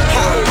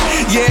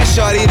 Yeah,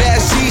 shorty,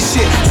 that's G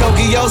shit.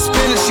 Tokyo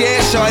spinach, yeah,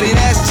 shorty,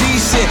 that's G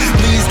shit.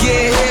 Please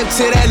get hip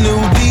to that new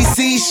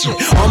DC shit.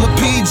 I'm a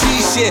PG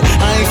shit,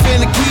 I ain't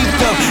finna keep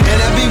them.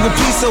 And I be with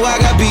P, so I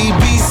got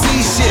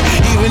BBC shit.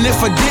 Even if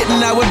I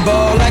didn't, I would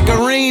ball like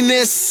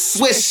Arenas.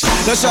 Swish.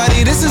 Now,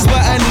 shorty, this is what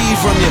I need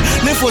from you.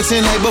 Live for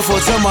tonight before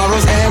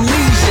tomorrow's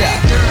amnesia.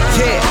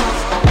 Yeah.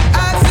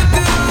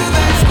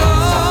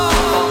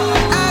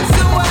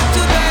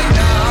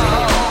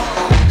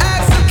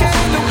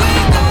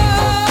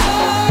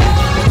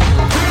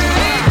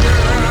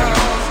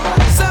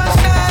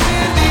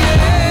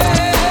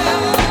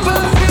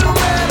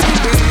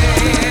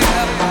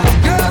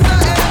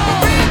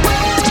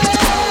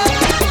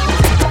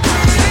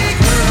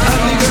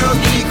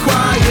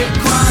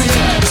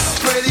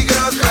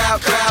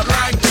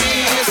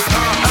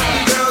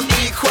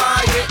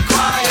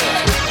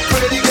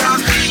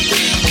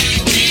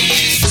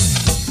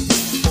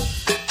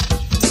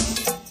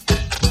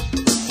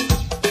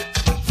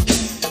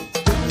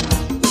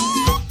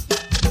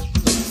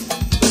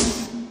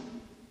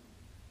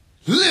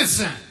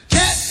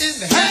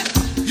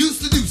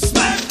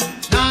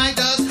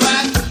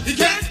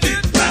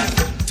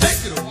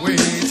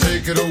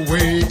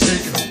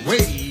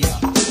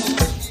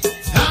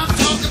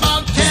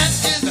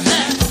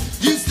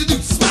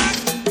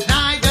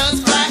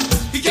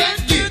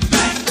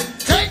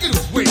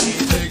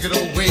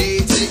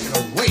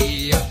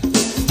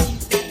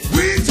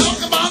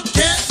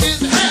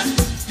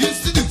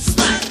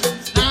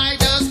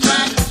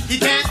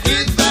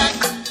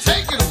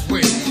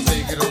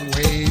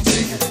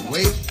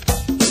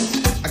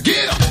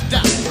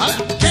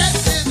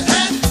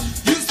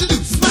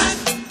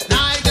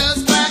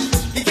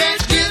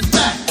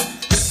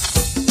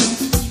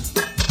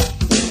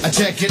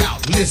 Check it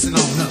out, listen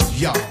on up,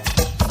 y'all.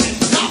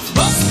 Now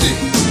busted,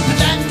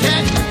 that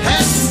cat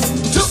has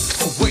took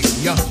away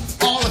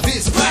all of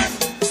his crack,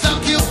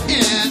 stuck him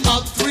in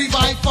a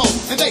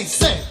 3x4, and they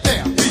said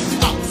they'll be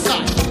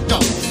outside the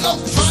door.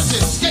 Don't try to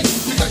escape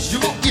because you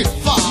won't get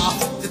far.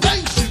 The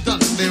things you done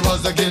there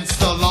was against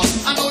the law.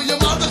 I know your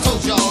mother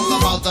told you all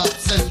about the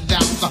ups and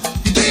downs.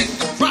 You did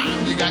the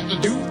crime, you got to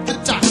do the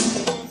time.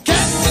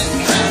 Captain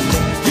Crab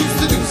used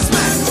to do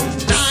smack,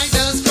 now he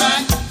does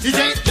crack, he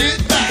can't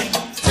get back.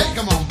 Take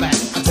him on back,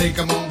 I take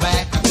him on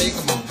back, I take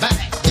him on back,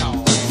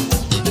 y'all.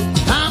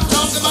 I'm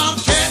talking about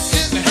cat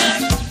in the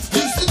hat,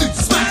 used to do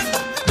smack,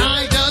 now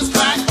he does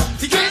crack,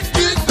 he can't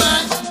get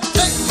back.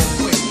 Take him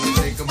away,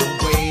 take him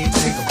away,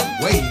 take him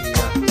away.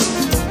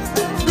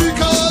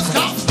 Because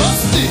cop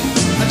busted,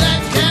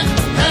 that cat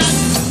had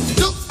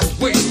took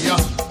away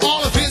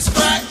all of his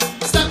crack,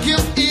 stuck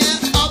him in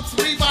a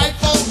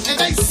 3x4, and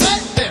they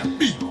said they'll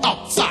be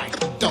outside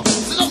the door.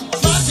 So don't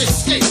try to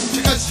escape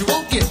because you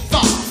won't get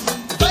far.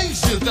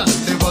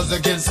 It was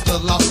against the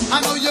law.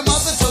 I know your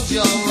mother told you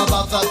all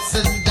about the ups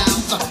and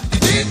downs. You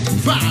did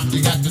crime,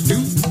 you got to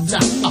do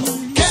time.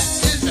 Cat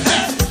in the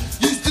hat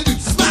used to do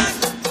smack,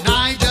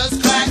 now he does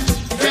crack,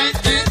 you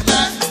can't get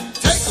back.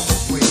 Take it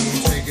away,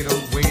 take it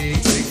away,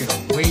 take it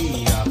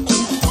away.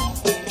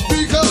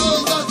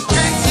 Because the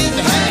cat in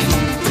the hat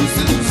used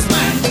to do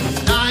smack,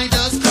 now he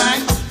does crack,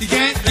 you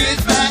can't get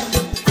back.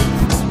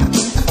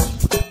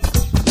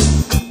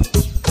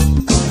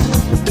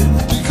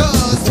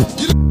 Because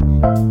you.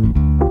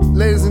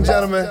 Ladies and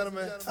gentlemen,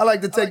 I'd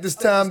like to take this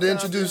time to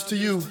introduce to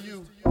you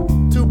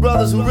two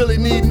brothers who really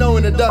need no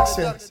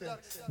introduction.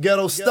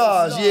 Ghetto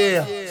Stars,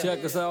 yeah.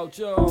 Check us out,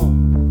 y'all.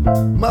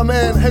 My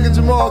man Hector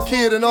Jamal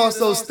Kidd and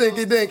also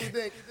Stinky Dink,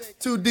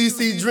 two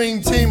DC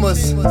Dream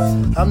Teamers.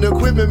 I'm the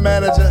equipment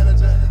manager,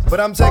 but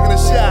I'm taking a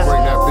shot.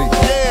 Bring that beat.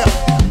 Yeah.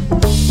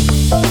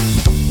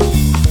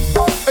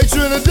 Hey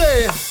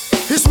Trinidad,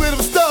 it's where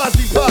them stars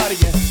be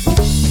partying.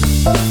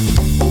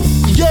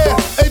 Yeah,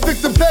 hey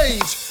Victor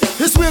Page,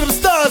 it's where them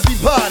stars be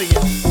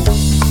partying.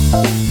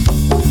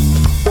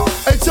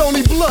 Hey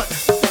Tony Blunt,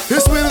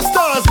 it's where them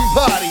stars be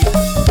partying.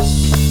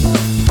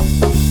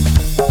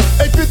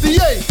 Hey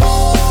 58,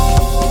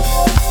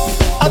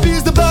 I be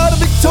the bottom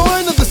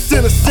Victorian of the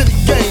Center City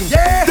game.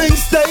 Yeah.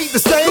 Things stay the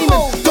same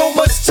and don't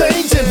much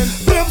changing.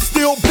 Pimp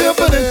still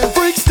pimping and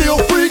freak still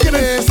freaking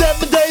and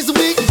 7 days a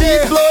week,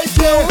 deep blood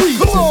still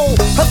reaching.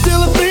 I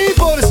still a fiend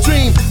for this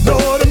dream,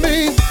 know what I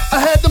mean? I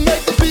had to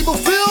make the people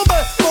feel me,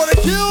 or they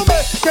kill me.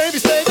 Can't be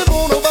saving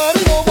for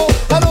nobody no more.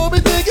 I don't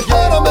be thinking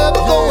that I'm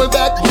ever going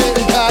back to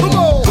getting caught.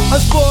 I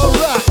spoil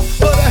rock,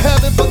 but I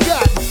haven't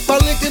forgotten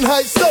my Lincoln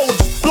Heights soldiers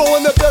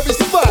blowing up every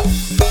spot.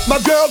 My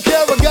girl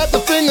Kara got the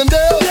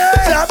fingernail.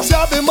 Chop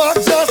chopping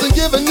Mark Johnson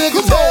giving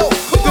niggas hell.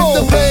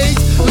 Victor Page,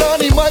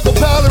 Lonnie, Michael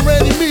Powell, and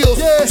Randy Mills.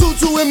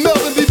 Tutu and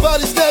Melvin be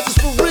body snatchers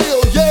for real.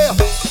 Yeah,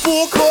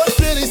 full court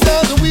city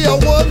sounds and we are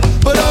one.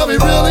 But are we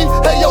really?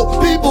 Hey yo,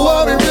 people,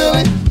 are we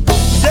really?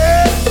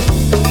 Yeah,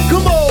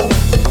 come on,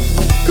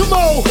 come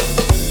on,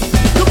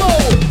 come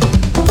on.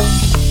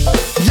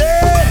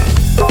 Yeah,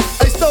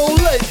 hey Stone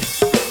Lake,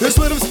 that's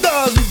where them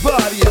stars be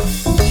bodying.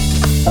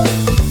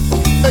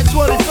 Hey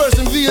 21st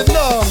in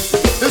Vietnam,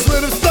 that's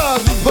where them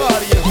stars be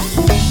bodying.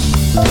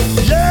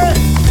 Yeah,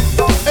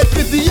 hey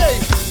 58,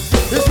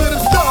 that's where them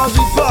stars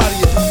be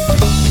bodying.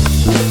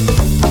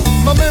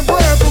 My man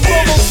Brian from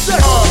Robo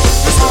Sex,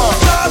 that's where them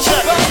stars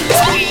be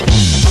bodying.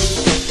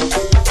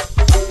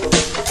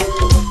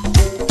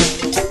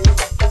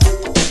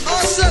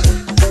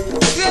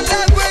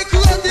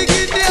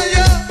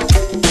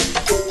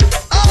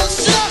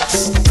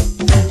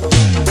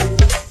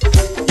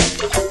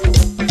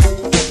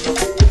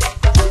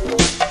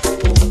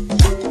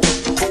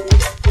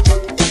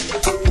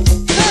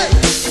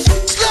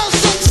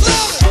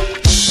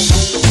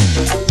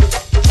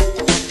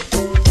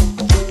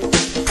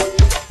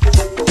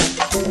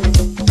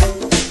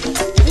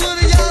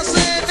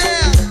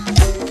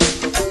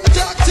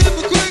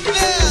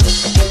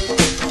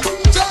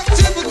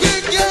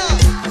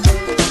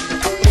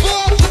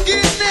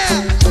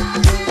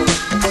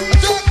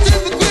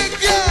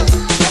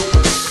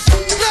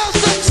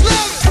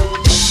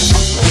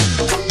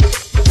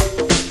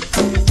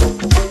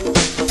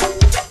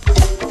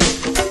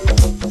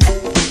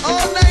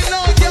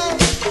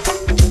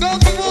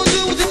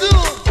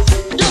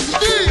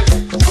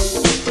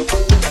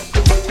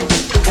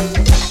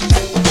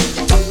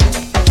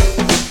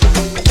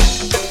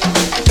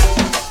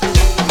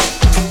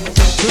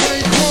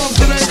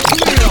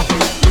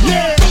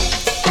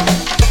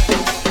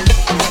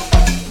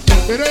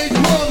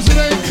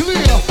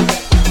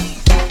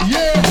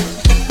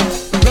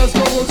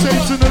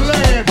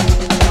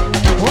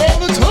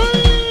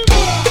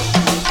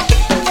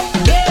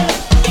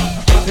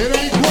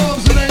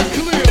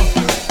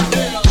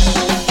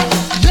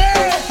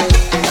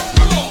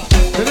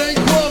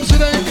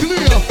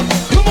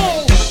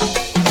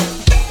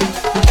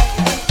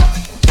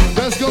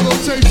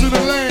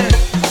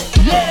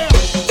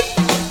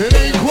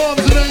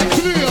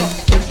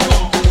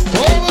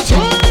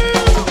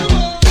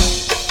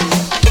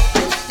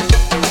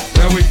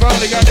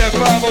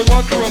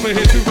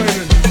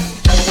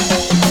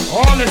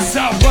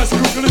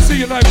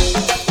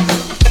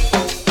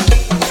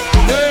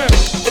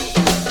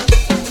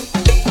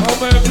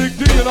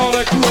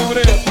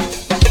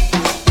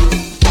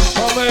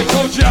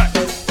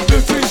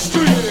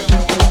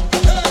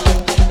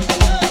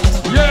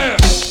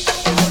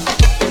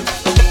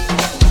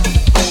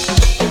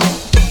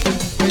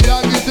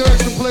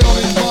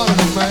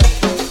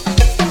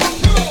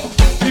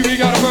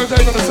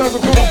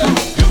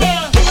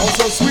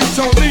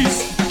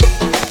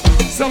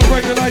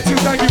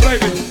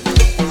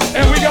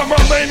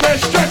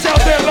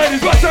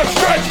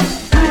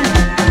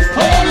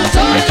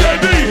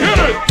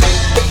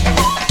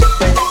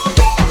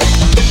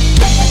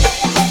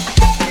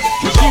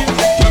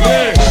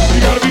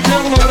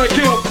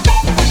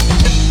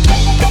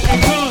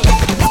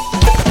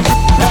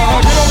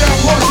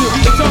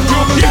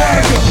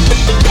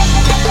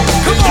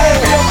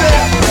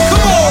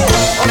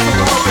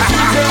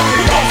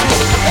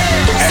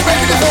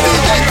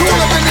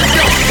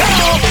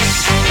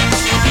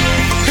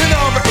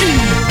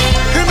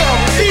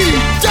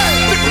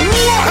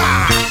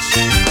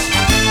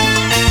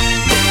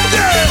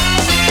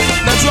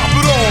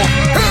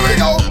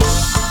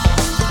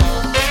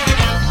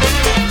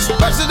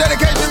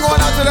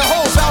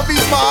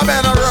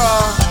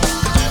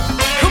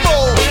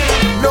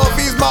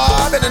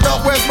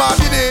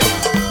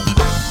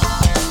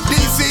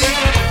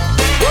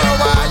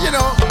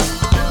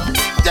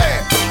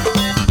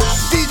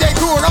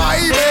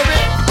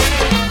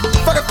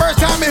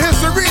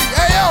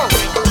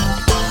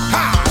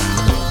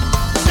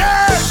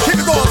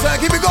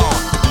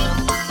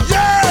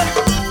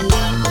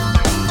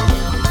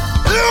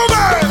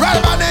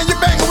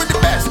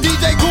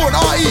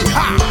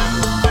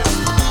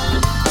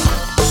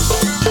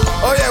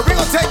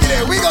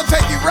 we gonna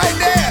take you right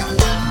there.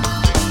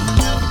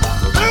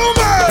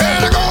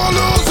 And I go a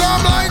little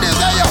something like this,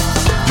 hey yo.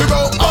 You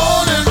go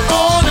on and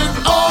on and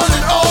on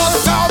and on.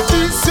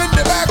 Southeast in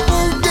the back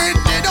room, getting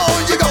it on.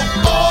 You go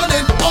on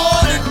and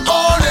on and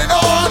on and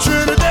on.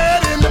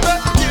 Trinidad in the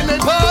back, getting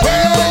it party.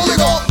 Well, you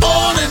go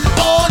on and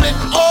on and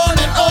on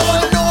and on.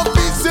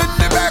 Northeast in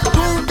the back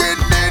room,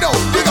 getting it on.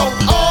 You go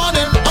on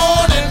and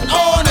on and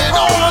on and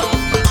on.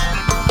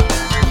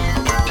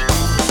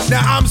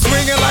 Now I'm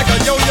swinging like a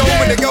yo-yo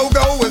when the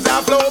go-go is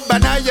I flow. By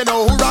now you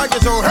know who rock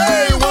it, so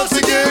hey, once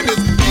again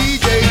it's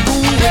DJ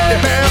Cool with the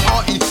band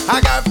R.E. I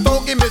got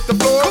funky Mr.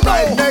 Floyd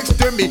right next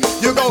to me.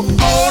 You go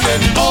on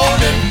and on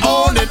and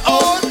on and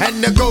on,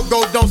 and the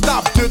go-go don't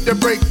stop till the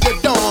break the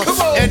dawn.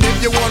 And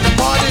if you wanna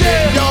party,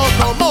 then y'all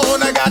come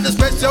on. I got the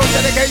special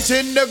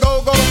dedication to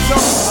go-go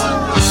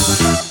song.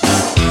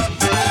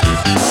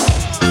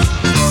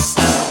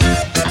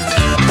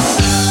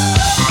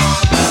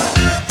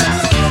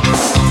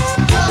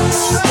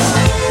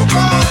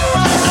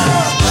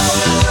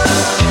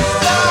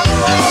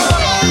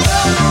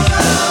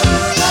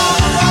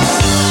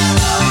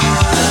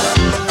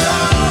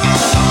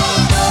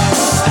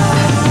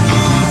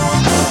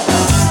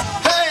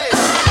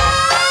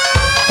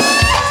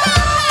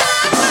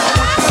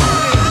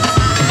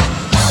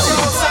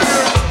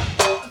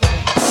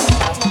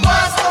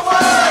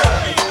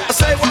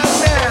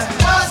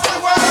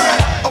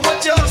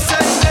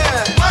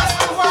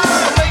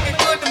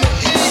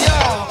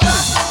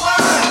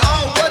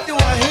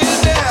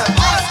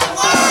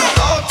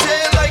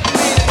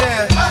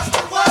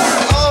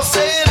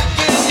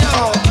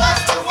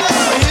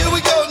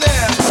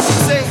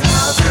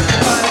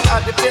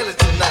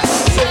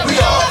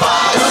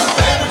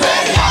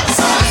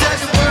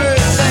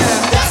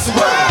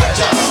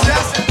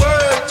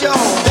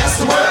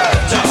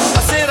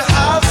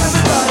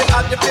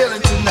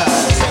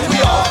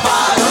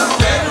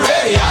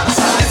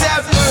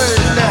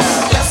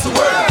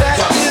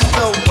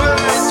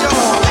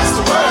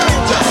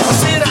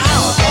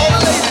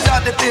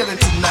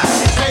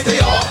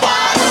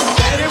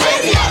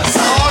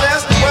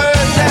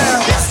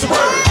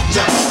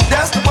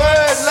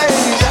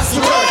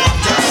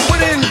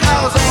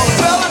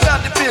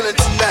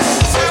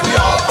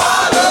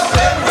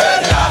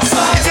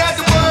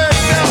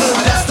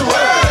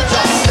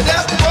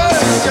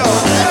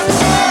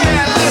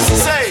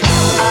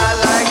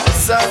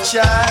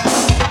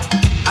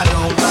 I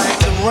don't like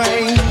the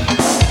rain,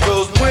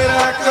 'cause when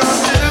I come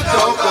to the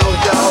go-go,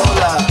 y'all,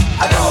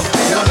 I don't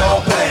feel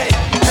no pain.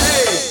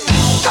 Hey,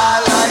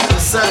 I like the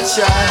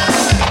sunshine,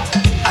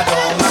 I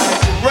don't like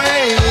the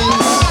rain,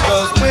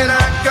 'cause when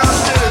I come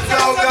to the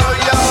go-go,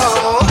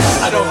 y'all,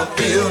 I don't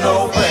feel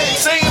no pain.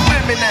 Sing it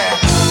with me now.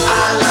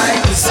 I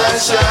like the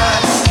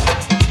sunshine,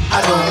 I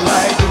don't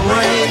like the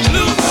rain,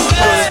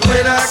 'cause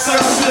when I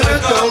come to the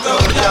go-go,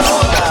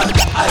 y'all,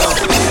 I don't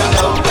feel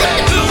no pain.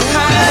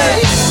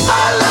 Hey,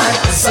 I like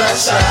the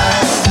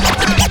sunshine,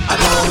 I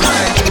don't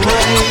like the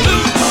rain,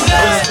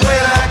 'cause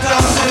when I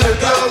come to the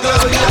go-go,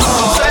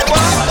 y'all, say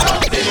what? I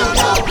don't feel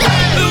no pain.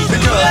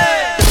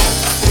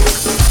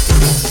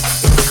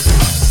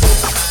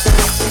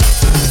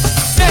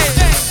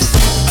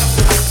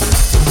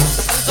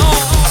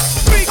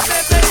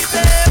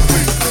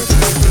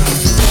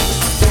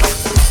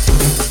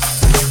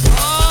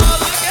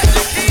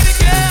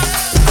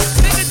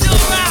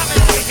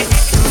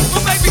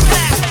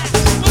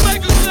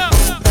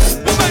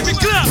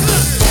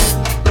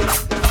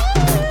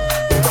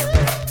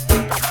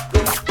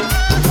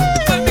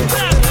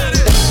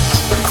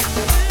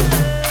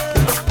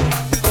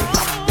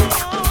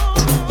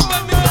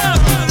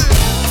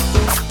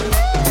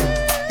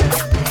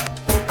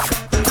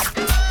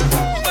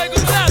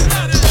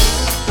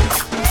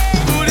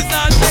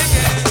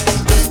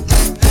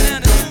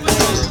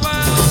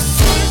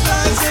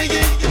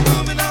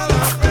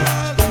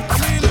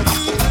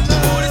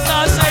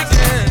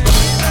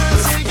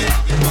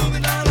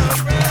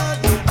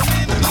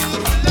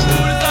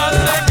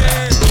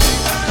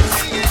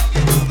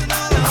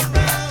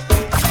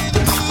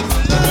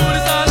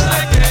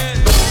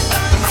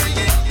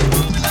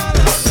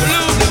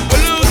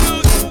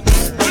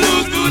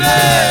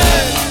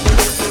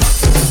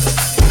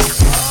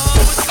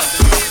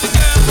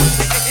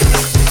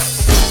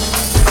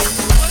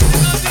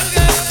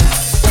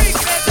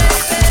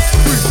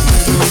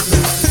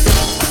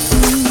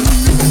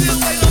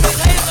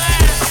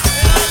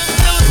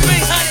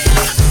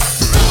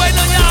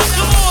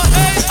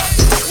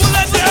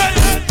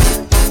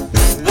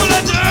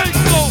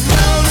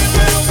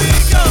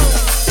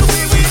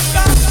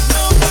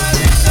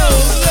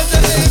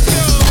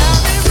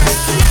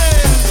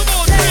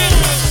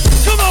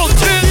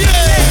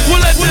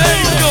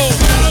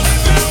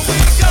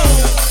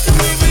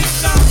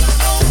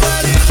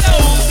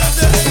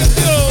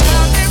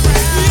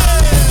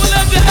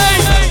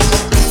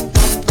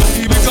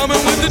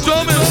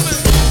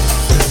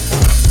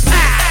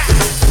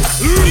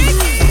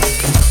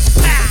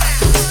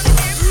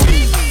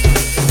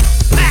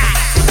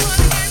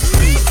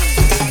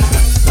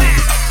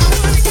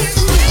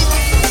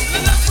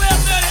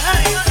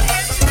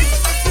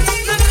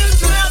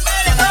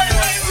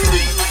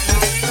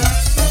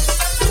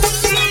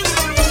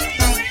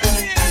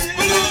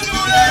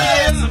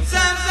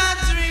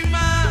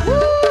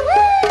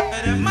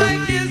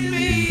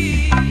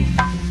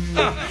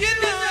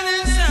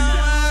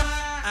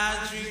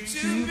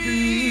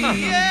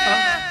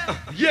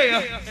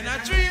 Yeah. And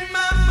I dream my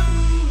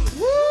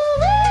mood.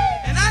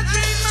 And I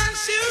dream my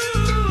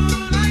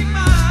shoes like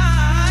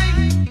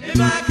mine. If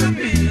I could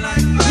be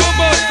like mine. One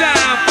more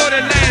time for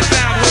the last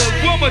time, Hood.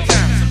 One more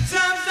time.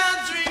 Sometimes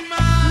I dream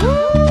my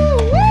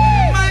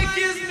might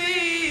kiss me.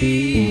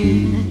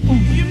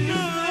 You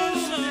know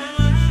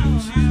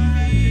someone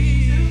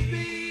should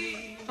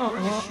be.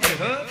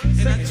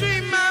 And I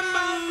dream my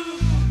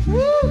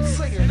mood.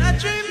 And I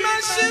dream my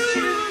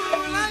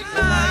shoes like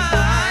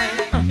mine.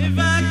 If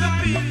I could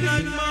be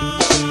like mine.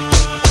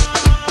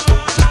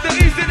 The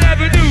Eastern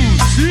Avenue.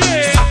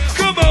 Yeah.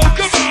 Come on,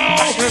 come on.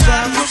 If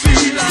I could be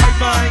like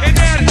mine. And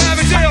that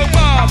Avondale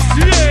Bob.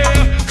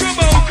 Yeah. Come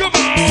on.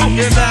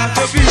 If I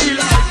could be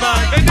like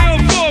mine. And them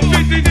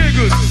 450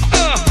 niggas.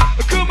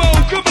 Come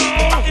on, come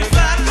on. If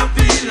I could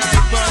be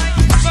like mine.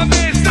 My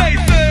man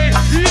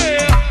Stacey.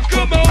 Yeah.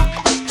 Come on.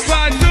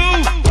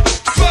 Fadu,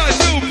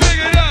 pick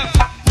it up.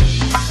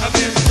 I've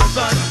been so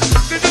fun.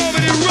 The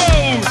Normandy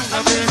Road.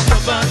 I've been so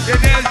fun. And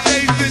that's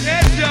Jason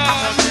Edgar.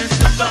 I've been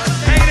so fun.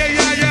 Hey there,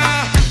 Yaya.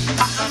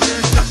 I've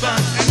been so fun.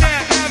 And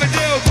that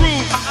Avondale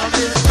group. I've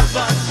been so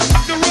fun.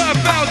 The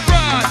Rough House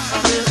Rod.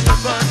 I've been so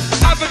fun.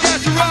 I forgot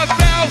your Rough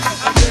House.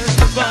 I've been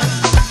so fun.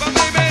 My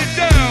main man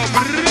down.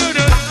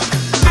 Bruda.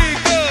 Big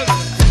up.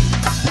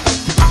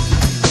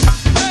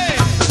 Hey.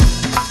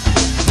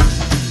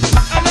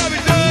 I love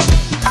it, dog.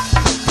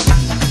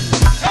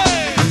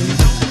 Hey.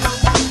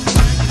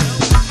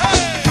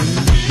 Hey.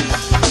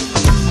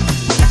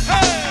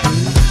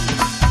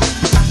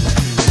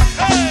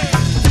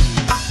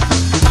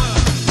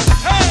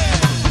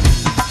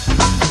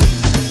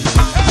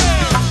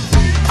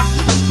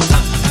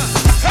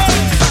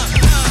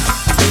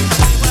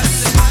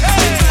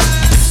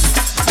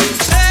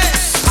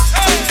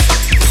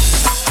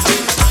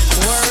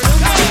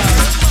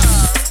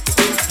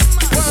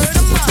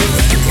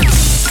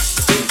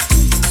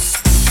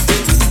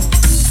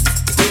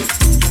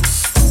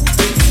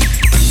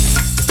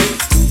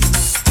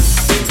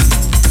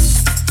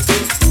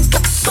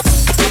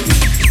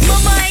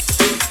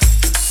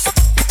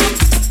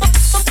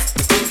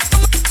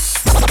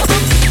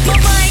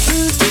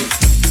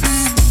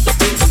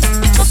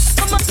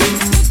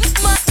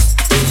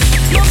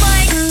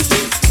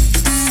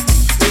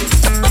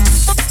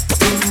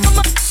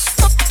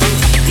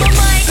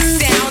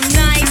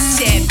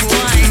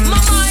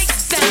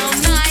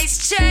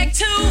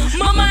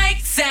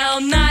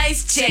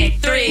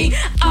 Check 3.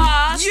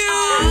 Are you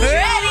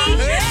ready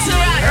to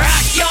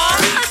rock, y'all?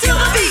 Until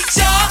the beat,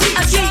 y'all.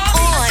 I keep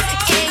on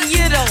and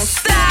you don't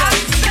stop.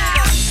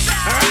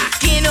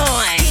 Rocking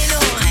on.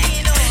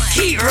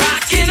 Keep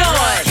rocking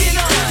on.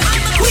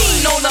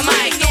 Queen on the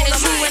mic. And it's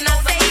true when I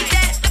say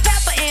that the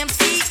Pepper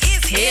MC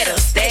is here to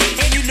stay.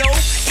 And you know,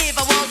 if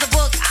I was a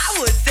book, I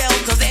would sell.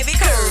 Cause every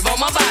curve on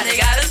my body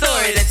got a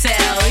story to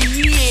tell.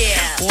 Yeah.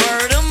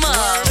 Word 'em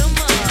up.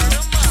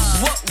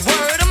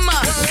 Word 'em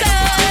up.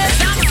 Cause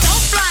I'm so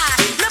fly.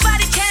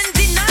 Nobody can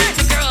deny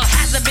the girl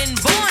hasn't been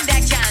born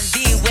that can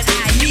deal with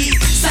I need.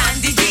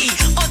 Sandy D.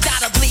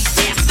 Undoubtedly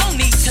deaf. Don't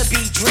need to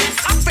be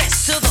dressed. I'm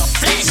fresh to the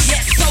flesh.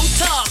 Yet so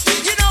tough.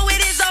 You know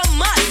it is a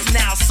must.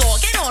 Now, so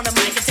get on the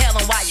mic and tell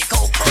them why you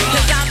go crazy.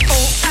 Cause I'm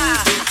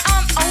O.I.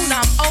 I'm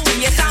on.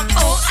 Yes, I'm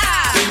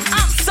O.I.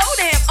 I'm so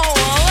damn on.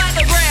 Like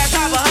a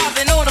grasshopper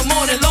hopping on the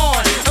morning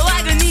lawn.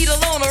 Like a needle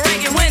on a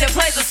record when it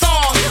plays a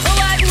song.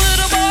 Like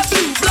little Bob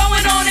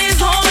blowing on his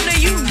horn.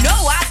 You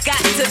know I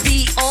got to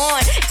be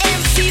on.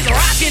 MC's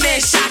rocking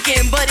and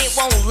shocking, but it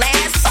won't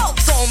last.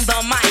 Folks on the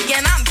mic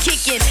and I'm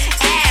kicking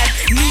ass.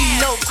 Need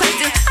no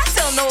question, I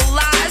tell no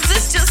lies.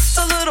 It's just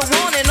a little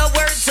warning, a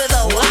word to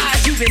the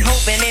wise. You've been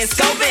hoping and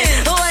scoping,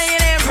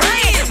 laying and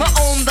praying, but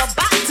on the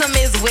bottom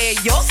is where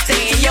you're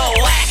staying. Yo,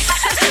 whack.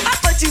 I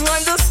thought you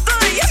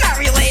understood. You're not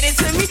related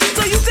to me,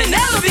 so you can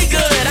never be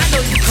good. I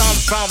know you come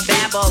from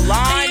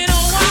Babylon. You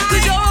know why?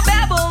 'Cause you're a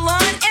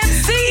Babylon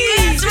MC.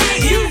 That's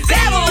right. You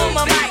babble on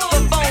my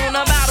microphone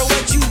about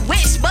what you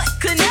wish, but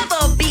could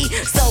never be.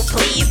 So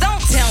please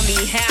don't tell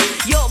me how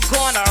you're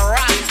gonna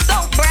rock.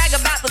 Don't brag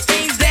about the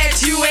things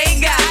that you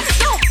ain't got.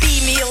 Don't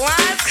feed me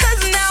lies,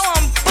 'cause now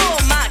I'm full.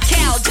 My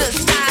cow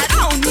just died. I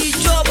don't need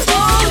your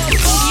bull.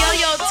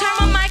 Yo, turn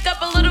my mic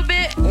up a little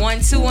bit.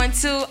 1, 2, 1,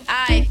 2.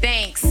 Aight,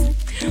 thanks.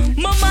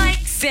 My mic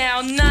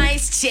sound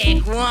nice,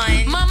 check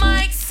 1. My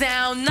mic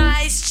sound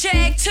nice,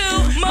 check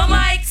 2. My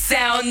mic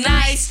sound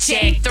nice,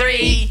 check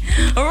 3.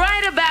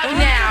 Right about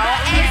now,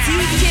 as you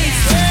can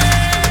see.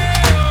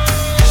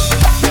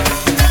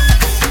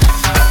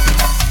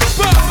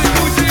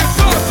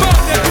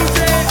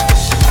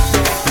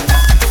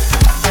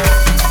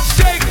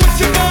 Shake what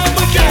your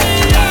mama got.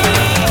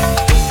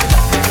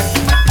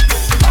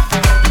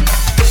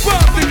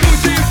 Bump the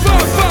Gucci,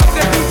 bump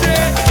the Gucci.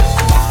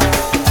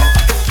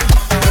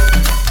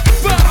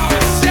 Bump,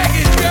 shake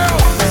it, girl,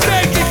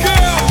 shake it,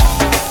 girl.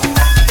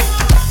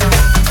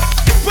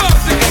 Bump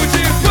the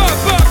Gucci,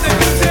 bump the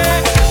Gucci.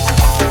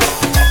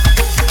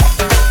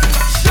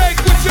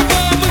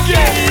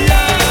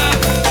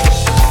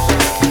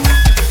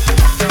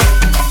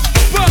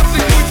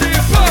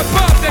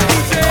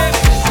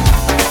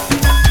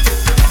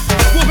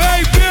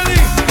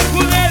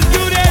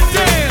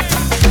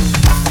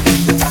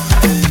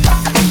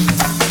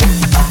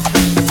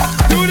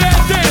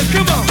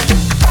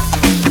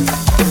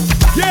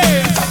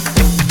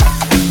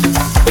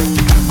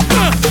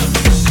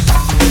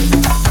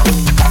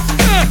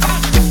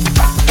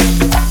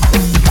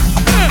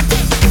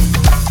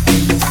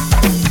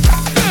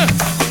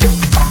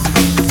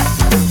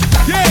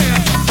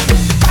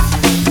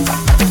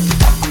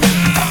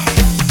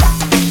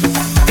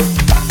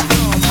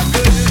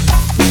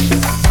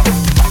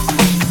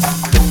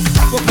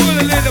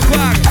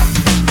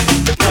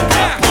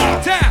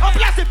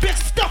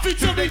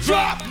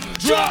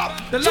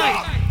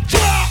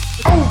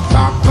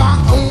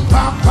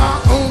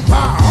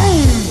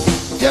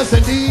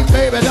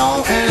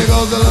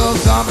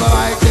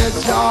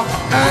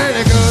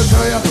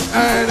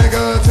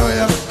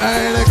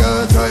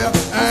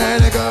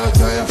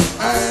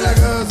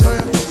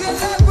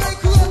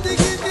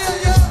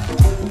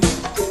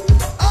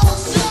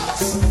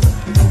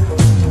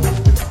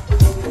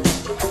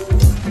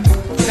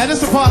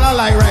 part I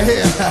like right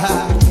here.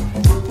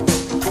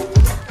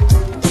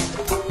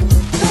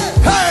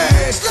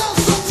 Hey!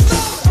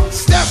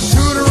 Step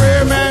to the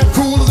rear, man.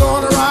 Coolers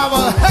on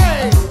arrival.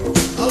 Hey!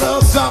 A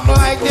little something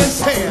like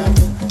this here.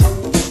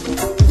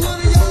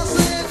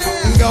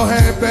 Go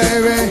ahead,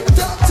 baby.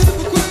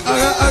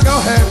 Go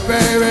ahead,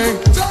 baby.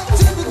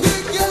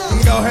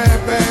 Go ahead,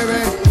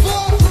 baby.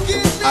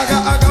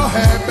 Go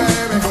ahead,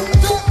 baby.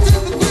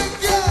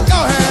 Go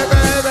ahead,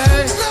 baby.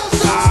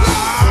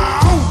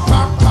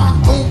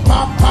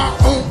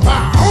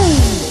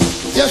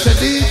 Yes,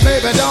 indeed,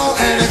 baby, don't.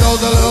 And it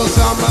goes a little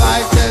something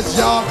like this,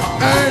 y'all.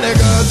 Ain't it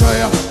good to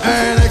you?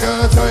 Ain't it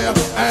good to you?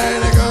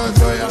 Ain't it good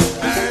to you?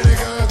 Ain't it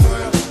good to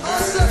you?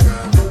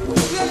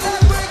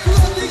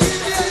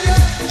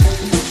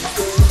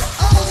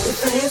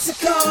 Fancy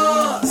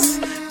cars,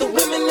 the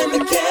women and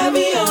the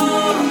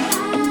caviar.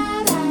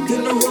 You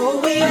know who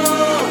we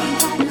are,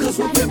 'cause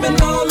we're pimping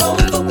all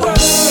over the world.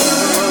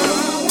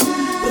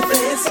 The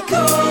fancy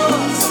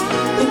cars,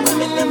 the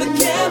women and the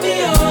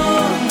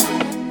caviar.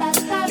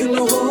 You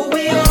know who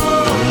we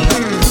are,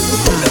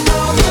 we're pimping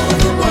all over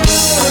the world.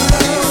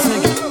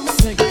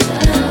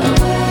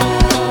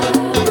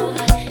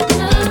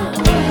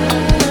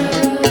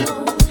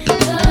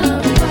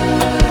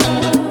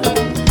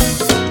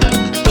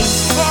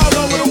 All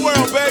over the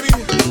world, baby.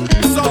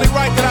 It's only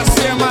right that I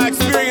share my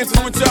experiences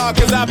with y'all,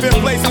 'cause I've been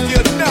places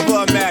you'll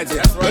never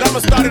imagine. But I'ma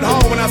start at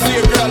home when I see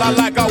a girl I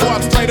like. I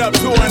walk straight up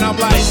to her and I'm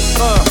like,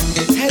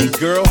 hey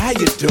girl, how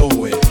you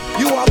doing?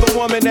 You are the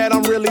woman that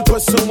I'm really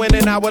pursuing,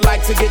 and I would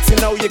like to get to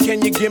know you.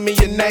 Can you give me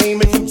your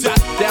name? If you jot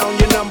down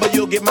your number,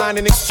 you'll get mine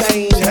in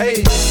exchange.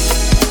 Hey,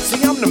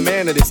 see, I'm the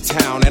man of this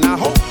town, and I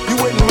hope you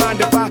wouldn't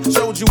mind if I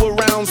showed you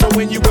around. So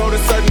when you go to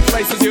certain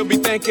places, you'll be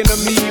thinking of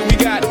me. We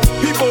got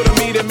people to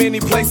meet and many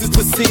places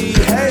to see.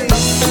 Hey,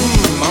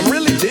 I'm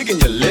really digging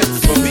your lips,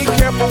 but be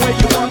careful where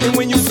you're walking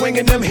when you're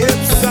swinging them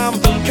hips. I'm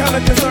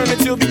kinda concerned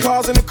that you'll be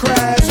causing a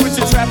crash with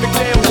your traffic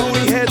jam,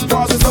 booty heads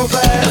pausing so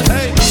fast.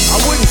 Hey, I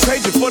wouldn't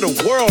trade you for the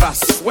world, I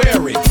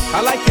swear it.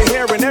 I like your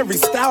hair in every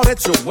style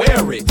that you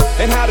wear it,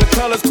 and how the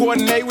colors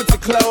coordinate with your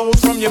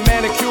clothes, from your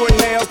manicured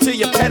nails to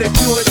your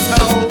pedicured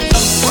toes.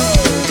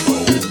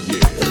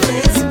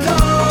 Fancy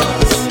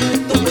cars,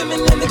 the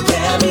women and the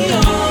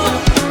caviar.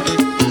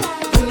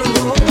 You know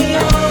who we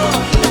are,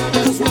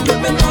 'cause we're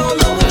pimping all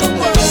over the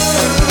world.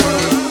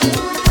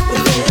 The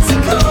fancy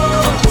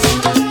cars,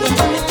 the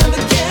women and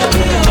the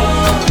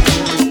caviar.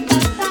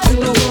 You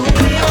know who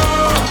we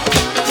are,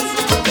 'cause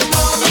we're pimping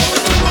all over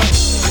the world.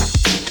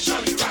 Show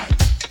me right.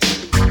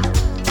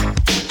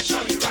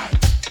 Show me right.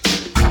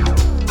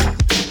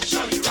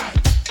 Show me right. Show me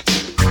right.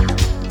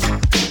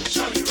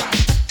 Show me right.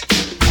 Show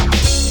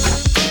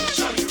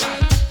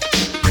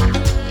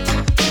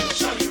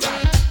me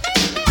right.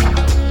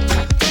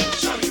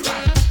 Show me right. Show me right. Show me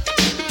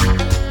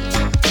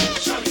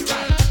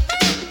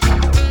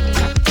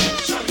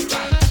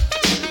right.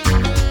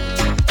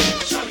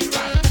 Show me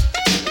right.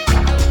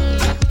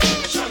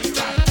 Show me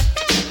right.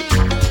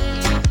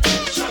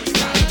 Show me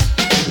right.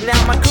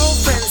 Now my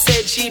girlfriend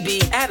said she'd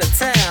be out of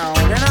town,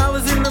 and I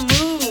was in the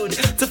mood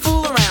to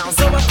fool around.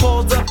 So I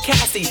called up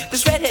Cassie,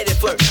 this redheaded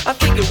flirt. I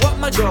figured what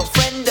my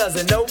girlfriend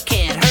doesn't know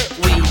can't hurt.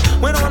 We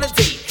went on a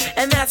date,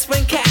 and that's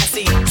when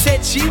Cassie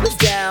said she was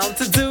down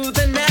to do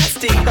the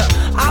nasty.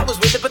 I was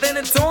with it, but then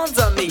it dawned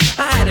on me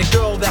I had a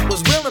girl that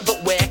was willing,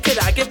 but where could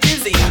I get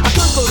busy? I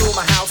couldn't go to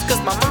my house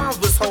 'cause my mom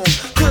was home.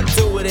 Couldn't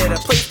do it at a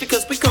place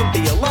because we couldn't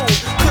be alone.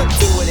 Couldn't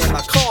do it in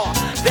my car,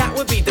 that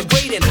would be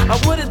degrading. I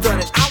would have done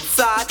it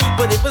outside,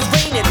 but it was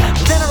raining.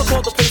 Then I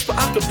recalled the place where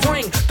I could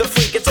bring the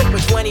freak. It's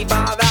open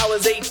 25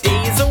 hours, 8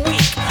 days a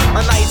week.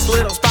 A nice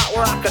little spot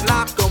where I could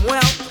knock 'em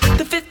well.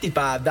 The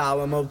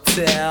 $55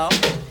 motel.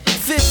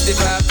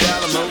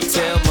 $55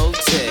 motel,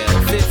 motel.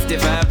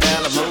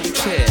 $55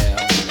 motel.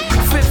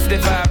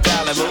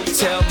 $55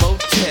 motel,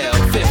 motel.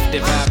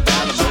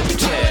 $55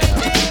 motel.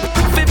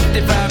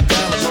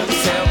 $55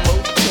 motel,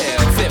 motel.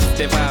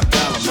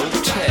 $55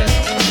 motel.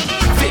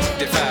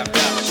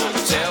 $55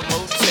 motel,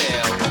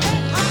 motel.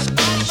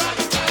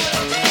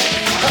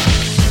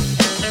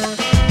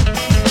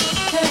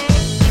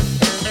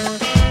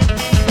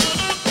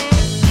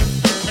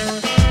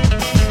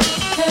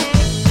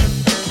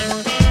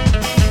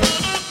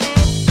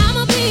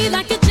 I'ma be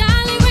like a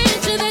Jolly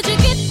Rancher that you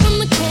get from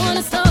the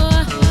corner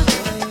store.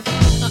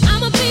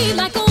 I'ma be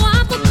like a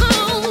waffle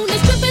cone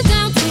that's dripping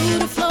down to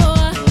the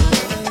floor.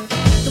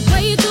 The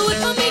way you do it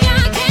for me,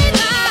 I can't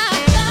lie.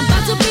 I'm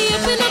about to be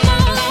up in the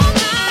mall all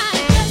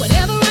night.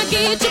 Whatever I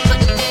get, you're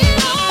putting it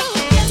on.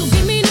 So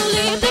give me no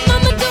lip, and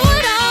I'ma do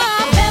it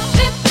all.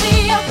 Baby,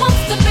 I want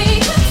to be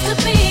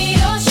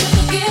your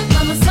sugar gift,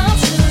 mama, some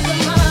sugar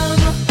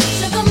mama.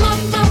 Sugar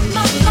mama,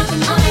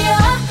 mama,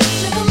 yeah.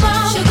 Sugar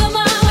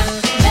mama,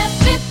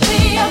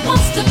 baby, I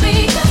want to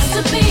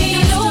be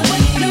your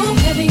new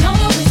heavy on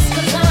your wrist,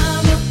 'cause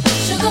I'm a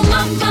sugar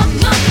mama,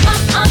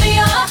 I'm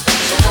your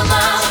sugar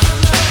mama.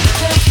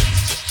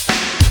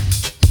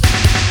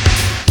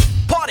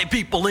 Party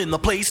people in the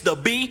place to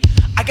be.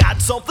 I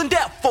got something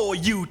there for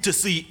you to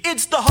see.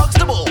 It's the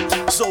Huxtable,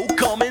 so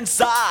come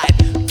inside.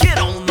 Get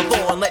on the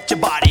floor and let your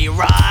body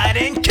ride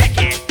and kick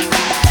it.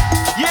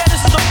 Yeah, this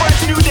is a fresh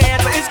new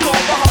dance. It's called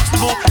the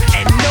Huxtable.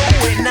 And no,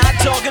 we're not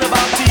talking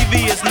about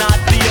TV. It's not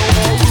Theo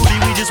or Rudy.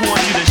 We just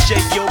want you to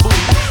shake your booty.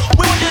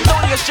 We want you to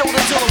throw your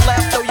shoulder to the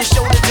left, throw your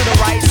shoulder to the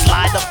right,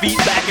 slide the feet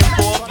back and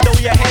forth, throw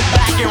your head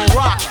back and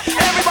rock. And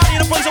everybody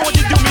in the place, I want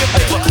you to do me a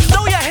favor.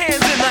 Throw your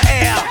hands in the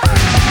air.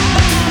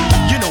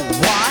 You know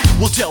why?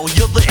 We'll tell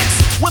you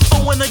this. We're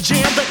throwing a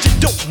jam that you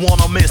don't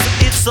wanna miss.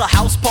 It's a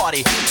house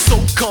party, so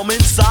come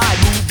inside.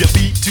 Move your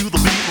feet to the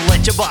beat,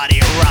 let your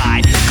body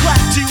ride. Clap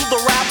to the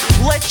rap,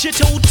 let your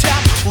toe tap,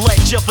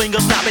 let your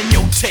fingers snap, and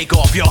yo, take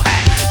off your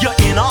hat. You're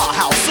in our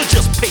house, so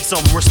just pay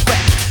some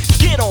respect.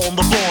 Get on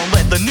the floor and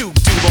let the nuke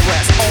do the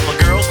rest. All the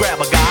girls grab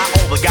a guy,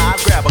 all the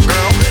guys grab a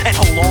girl, and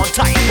hold on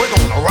tight, we're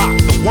gonna rock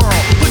the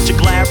world. Put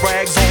your glad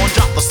rags on,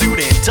 drop the suit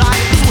and tie.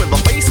 'Cause when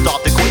the bass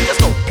start to quake,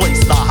 there's no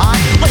place to hide.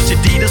 Let your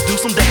Adidas do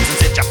some dancing,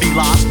 set your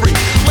felines free.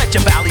 Let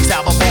your valleys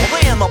have a ball,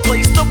 they in the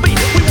place to be.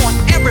 We want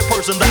every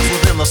person that's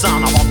within the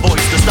sound of our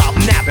voice to stop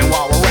napping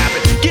while we're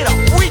rapping. Get up,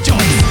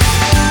 rejoice.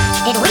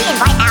 Did we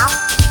invite Al?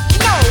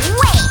 No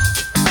way!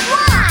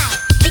 Why?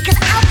 Because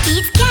Al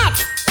feeds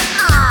cats.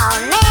 Oh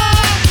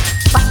man!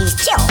 But he's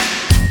chill.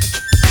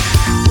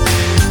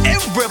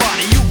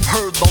 Everybody, you've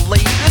heard the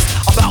latest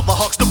about the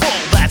Huxtable,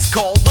 that's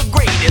called the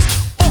greatest.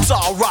 Folks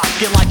are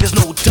rocking like there's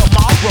no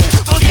tomorrow.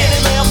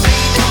 Forgetting their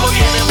feet,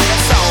 forgetting their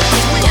soul.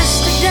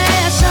 Yesterday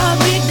I saw a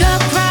big girl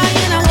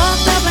crying. I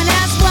walked up and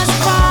asked what's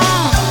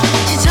wrong.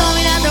 She told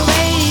me that the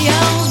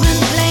radio's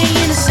been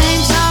playing the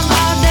same song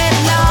all day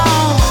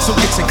long. So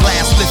get your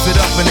glass lifted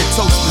up in a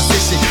toast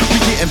position. We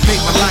getting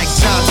paper like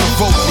John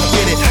Travolta to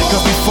get it.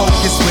 'Cause we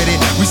focus with it,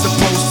 we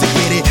supposed to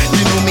get it.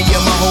 You know me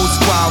and my whole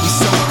squad, we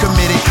so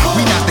committed.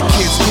 We not the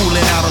kids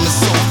cooling out on the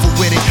sofa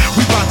with it.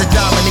 We about to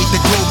dominate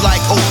the globe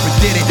like Oprah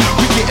did it.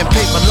 We getting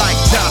paper like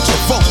John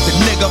Travolta,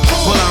 nigga.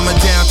 Well, I'm a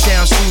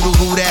downtown shooter,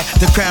 who that?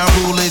 The crown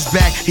ruler is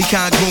back. He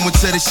congruent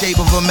to the shape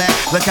of a map.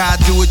 Look how I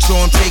do it, yo,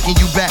 I'm taking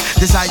you back.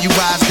 This how you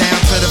rise down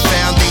to the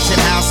foundation.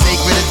 How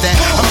sacred is that?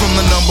 I'm from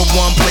the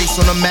 #1 place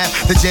on the map,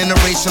 the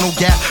generational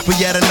gap. But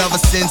yet another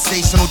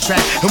sensational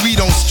track. And we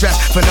don't stress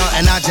for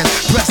nothing, I just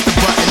press the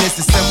button. It's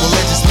as simple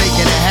as just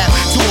making it happen.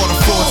 To all the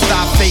frauds,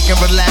 stop faking,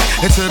 relax.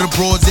 And to the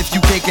broads, if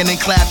you kicking and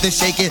clap, then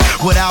shake it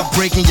without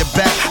breaking your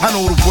back. I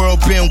know the world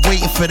been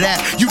waiting for that.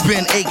 You've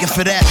been aching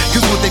for that.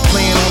 'Cause what they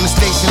playing on the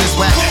station is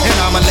whack. And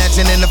I'm a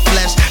legend in the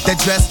flesh that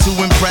dressed to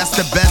impress.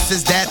 The best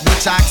is that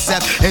which I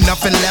accept. And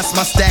nothing less,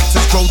 my stacks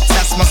is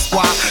grotesque, my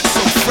squad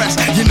so fresh.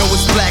 You know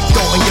it's Black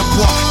Thought in your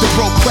boy, the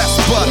bro press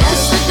but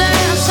Yesterday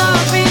I saw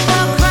a big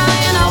girl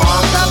crying. I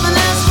walked up and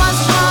asked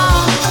what's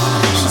wrong.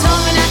 She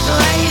told me that the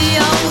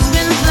radio's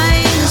been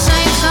playing the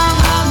same song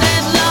all day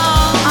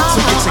long. So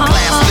get your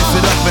glass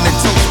lifted up in a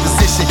toast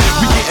position.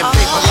 We getting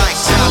paper like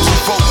John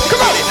Travolta.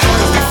 Come on,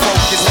 'cause we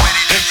focus with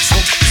it.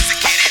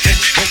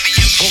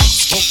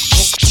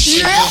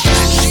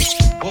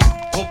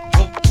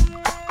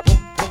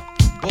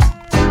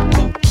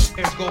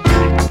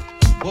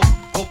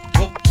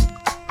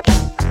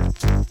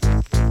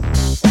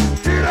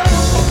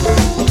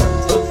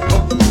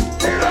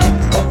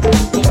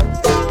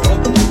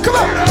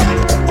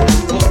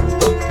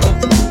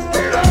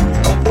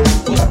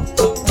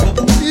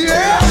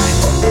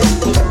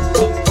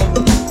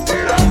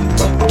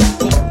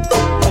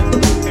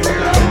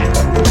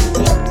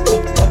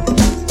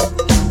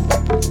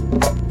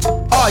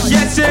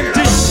 Yes,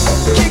 indeed.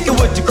 Kicking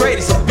with the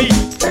greatest of beat.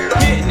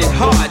 Hitting it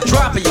hard,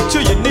 dropping you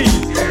to your knees.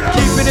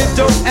 Keeping it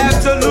dope,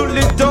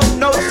 absolutely dope.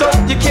 No soap,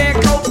 you can't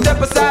cope.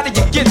 Step aside and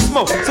you get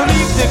smoked. So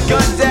leave the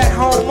guns at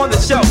home on the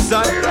shelf,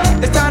 son.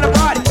 It's time to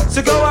party,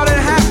 so go out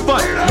and have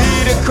fun.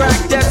 Lead a crack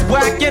that's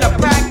whack in a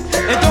pack.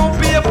 And don't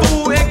be a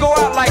fool and go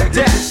out like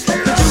that.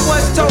 'Cause you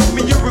once told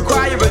me you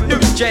require a new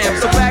jam.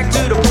 So back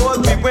to the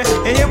boards we went.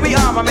 And here we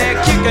are, my man,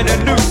 kicking a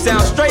new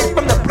sound. Straight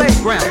from the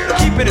playground.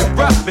 Keeping it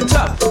rough and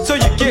tough, so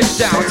you get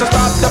down. So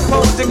stop the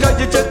posing, 'cause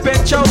you just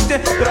been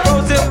chosen. The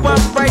frozen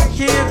one right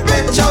here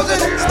been chosen.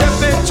 Step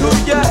into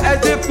ya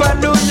as if I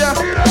knew ya.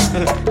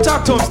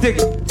 Talk to him,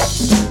 Sticky.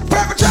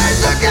 Perpetrate,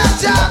 look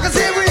out, y'all, 'cause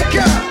here we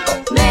come.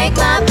 Make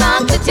my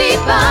funk to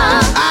deeper.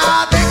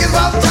 I think it's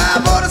about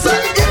time for the sun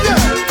to get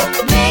done.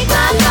 Make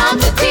my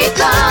funk to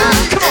deeper.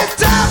 It's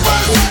time for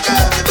the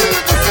sucker to do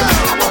the sun.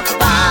 I want the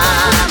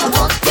bomb, I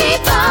want the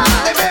deeper.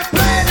 They've been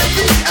playing the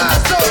beat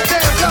so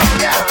damn long,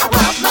 yeah. I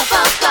want my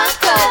funk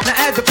good.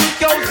 Now as the beat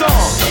goes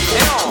on,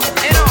 and on,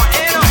 and on,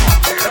 and on.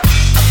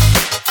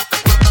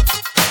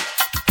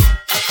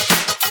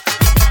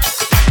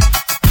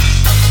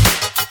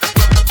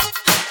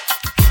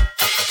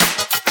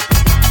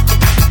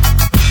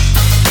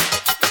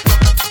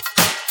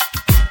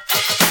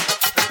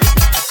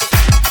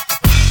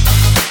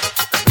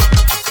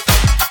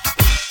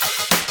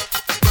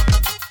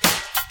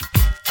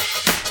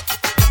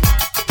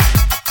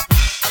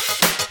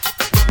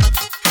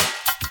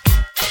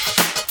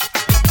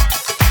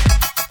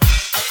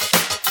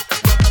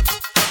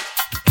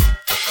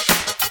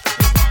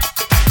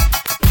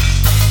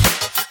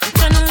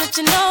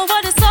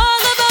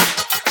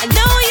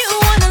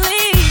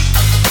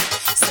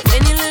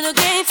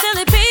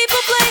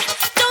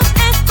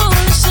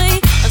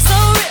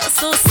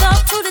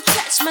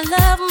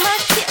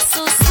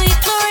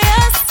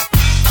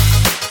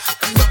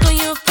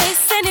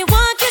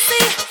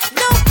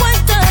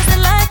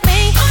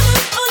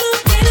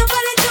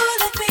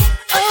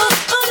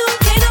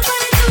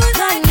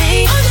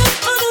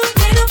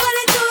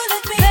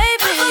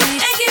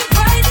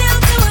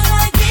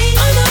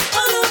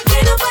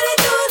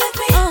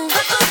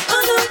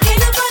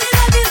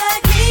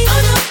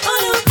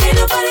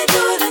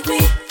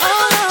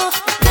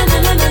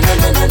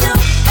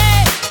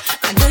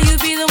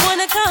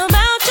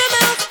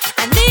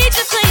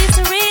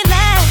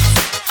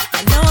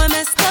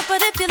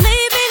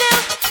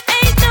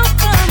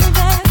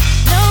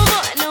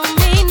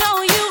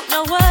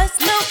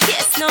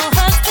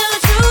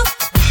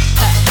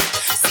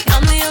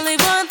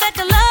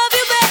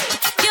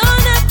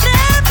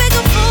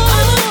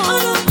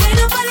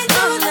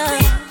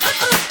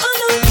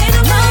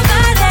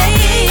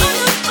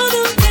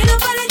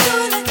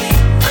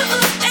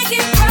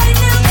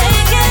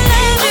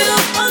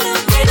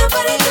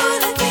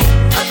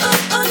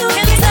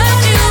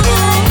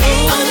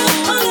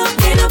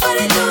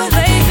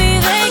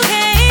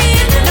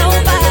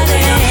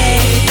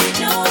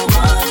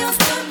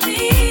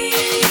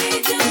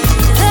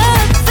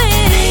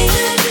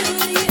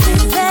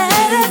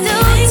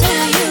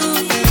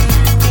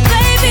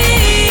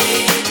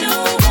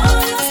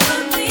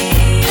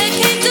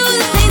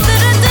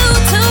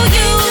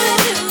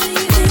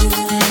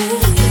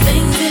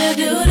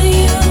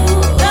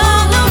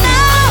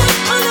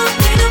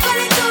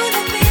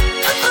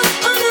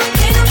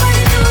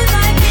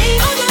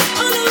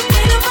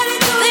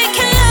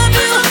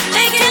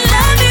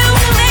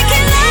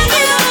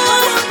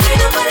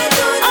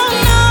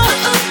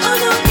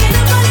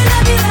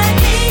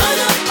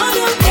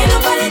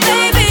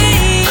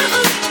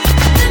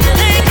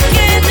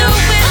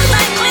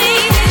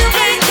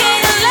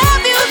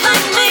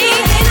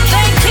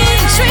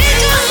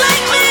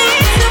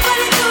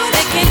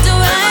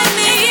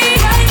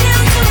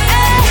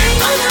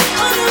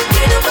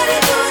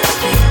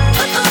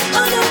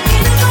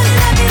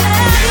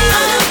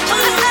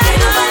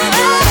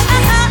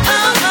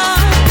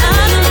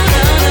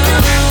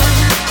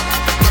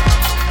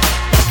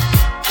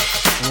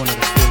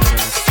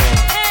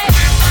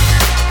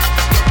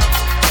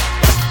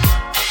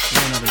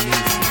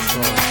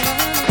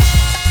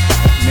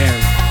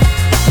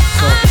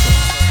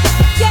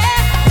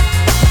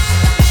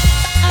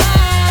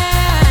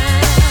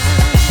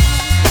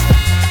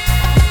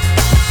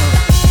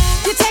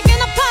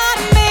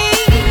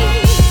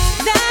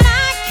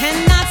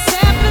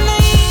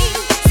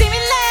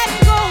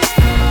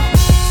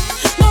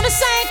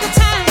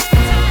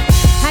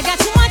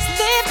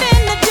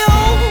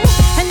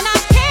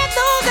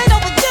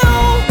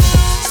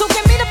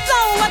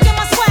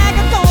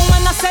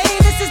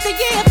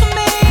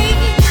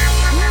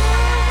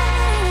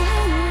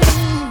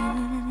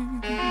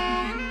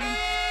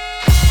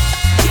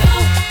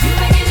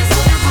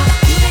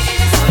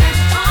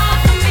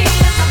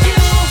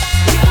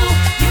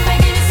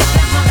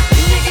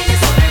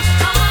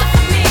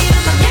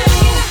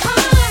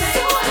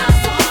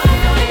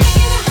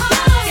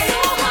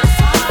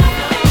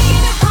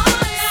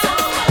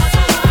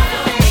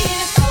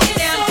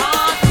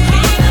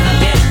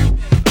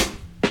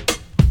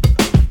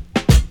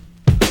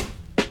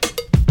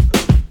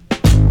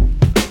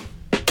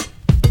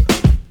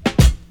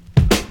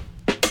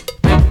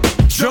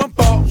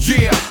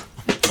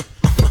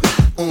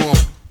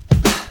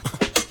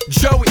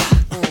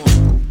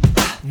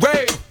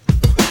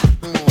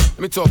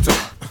 talk to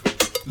her.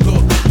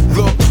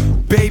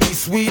 Look, baby,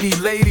 sweetie,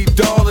 lady,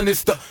 darling,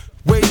 it's the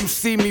way you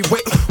see me,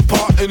 wait,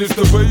 parting. It's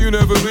the way you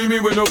never leave me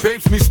with no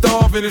papes, me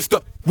starving. It's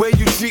the way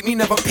you treat me,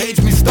 never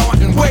page me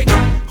starting. Wait,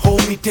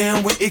 hold me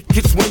down when it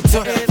gets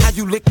winter. How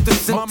you lick the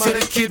center,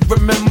 the kid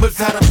remembers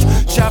how the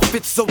shot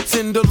fits so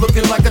tender,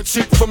 looking like a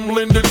chick from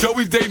Linda.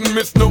 Joey dating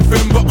Miss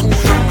November.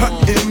 Her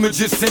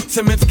images,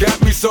 sentiments got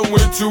me so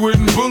into it,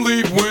 and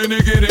believe when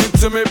it get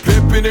intimate,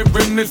 pimping it,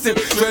 reminiscent,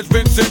 stretch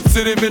been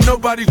sensitive, and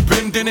nobody's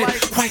bending it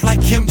quite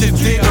like him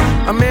just did.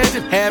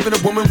 Imagine having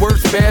a woman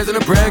worth spazzing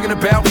and bragging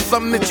about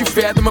something that you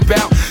fathom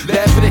about,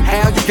 laughing at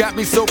how you got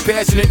me so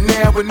passionate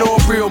now. With no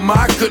real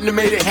mind, couldn't have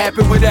made it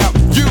happen without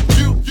you.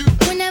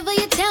 Whenever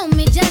you tell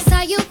me just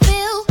how you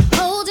feel,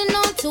 holding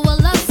on to a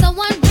love so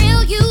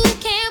unreal, you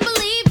can't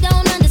believe,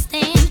 don't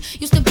understand.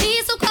 Used to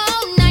be so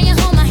cold, now you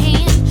hold my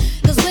hand.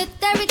 'Cause with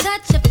every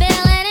touch I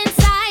feel it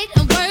inside,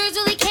 and words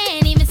really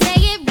can't even say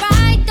it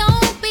right.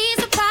 Don't be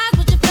surprised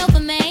what you feel for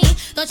me.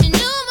 Thought you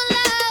knew my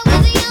love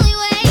was the only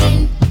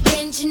way.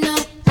 Didn't you know?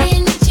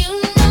 Didn't you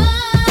know?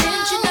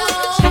 Didn't you know?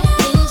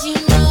 Didn't you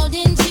know?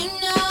 Didn't you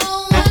know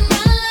what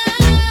my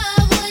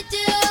love would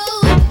do?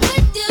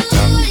 Would do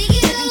to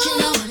you? Didn't you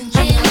know? Didn't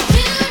you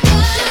know?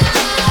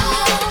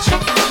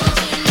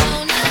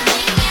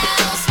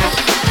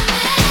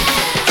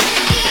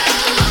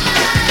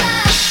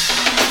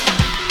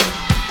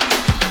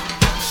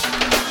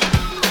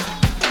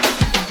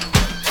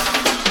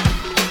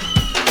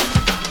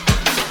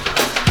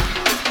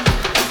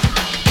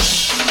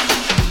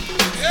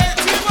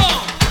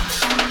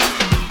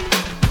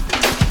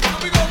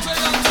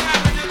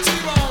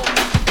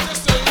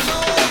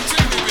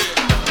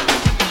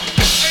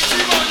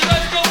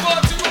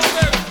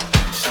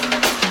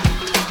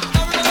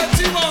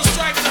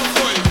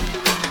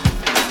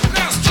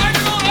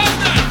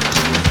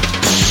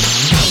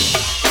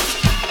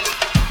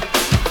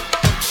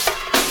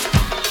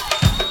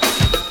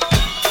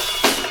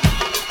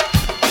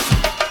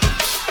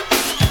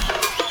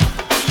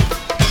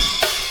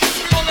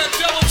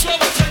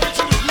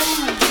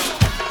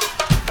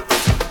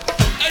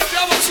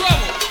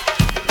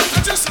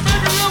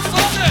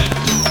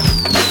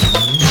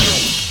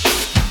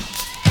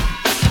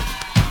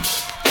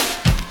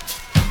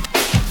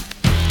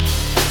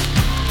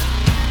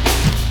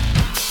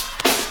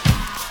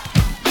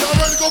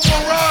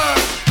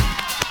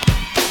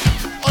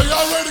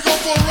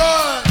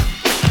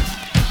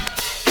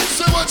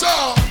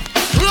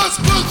 Let's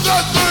put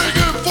that thing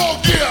in full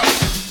gear.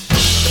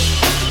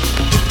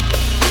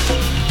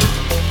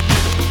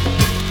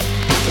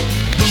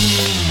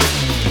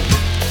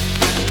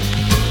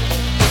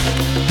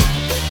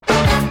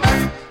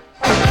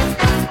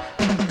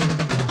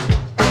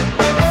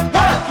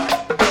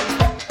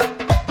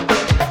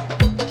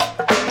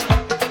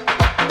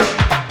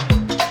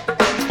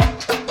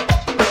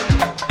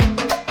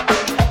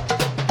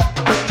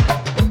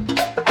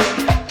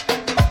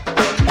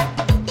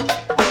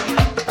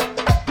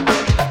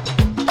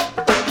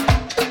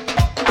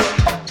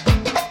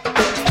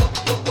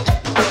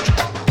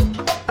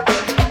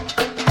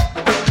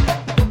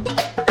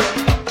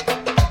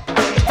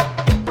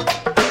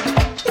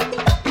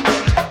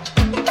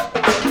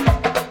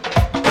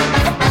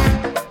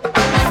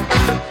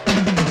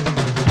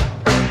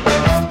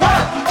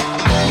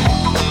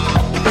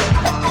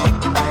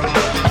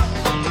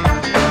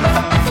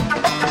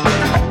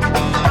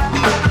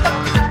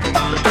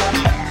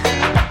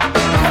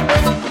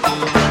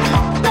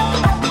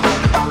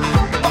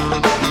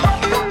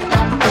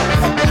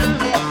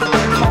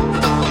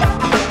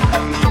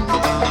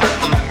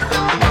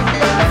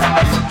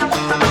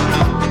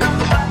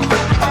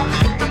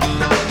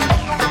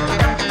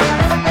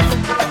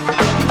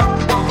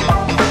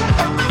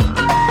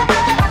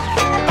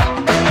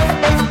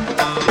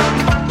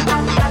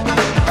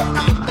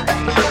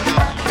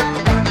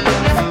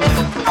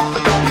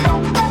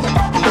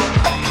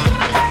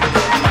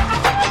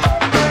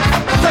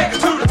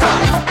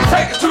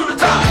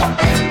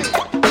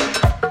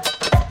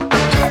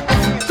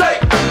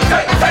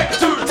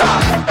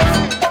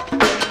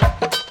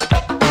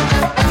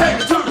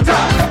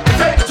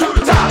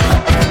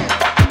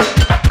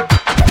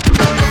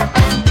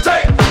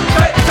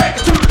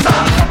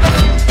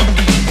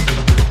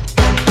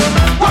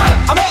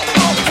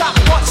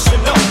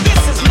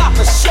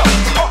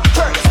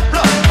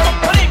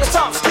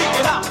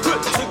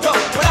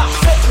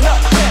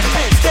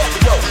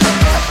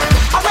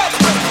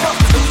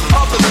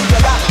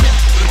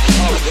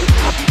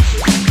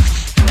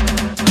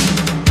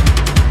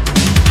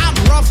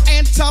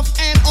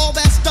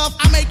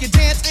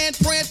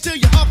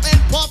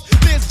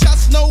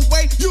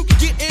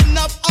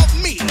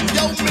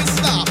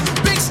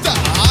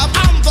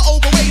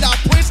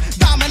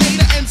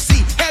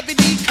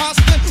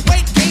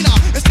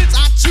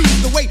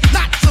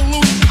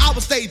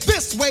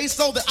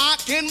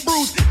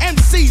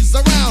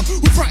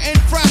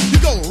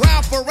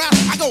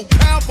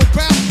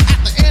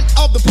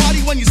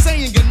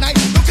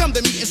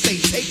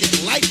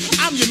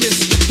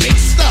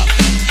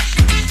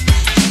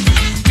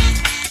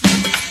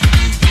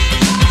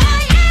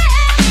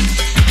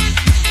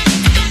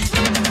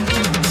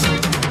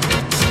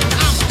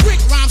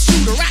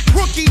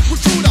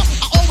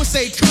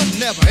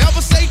 never ever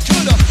say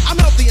coulda. I'm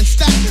healthy and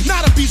stacked,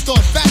 not a beast or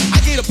fat.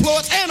 I get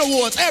applause and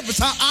awards every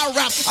time I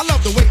rap. I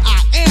love the way I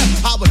am,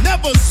 I would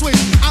never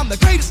switch. I'm the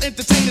greatest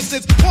entertainer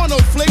since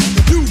porno flicks.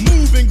 You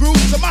move and groove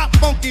to my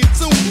funky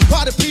tune.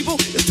 Party people,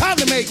 it's time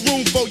to make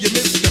room for your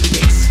Mr.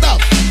 Big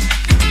Stuff.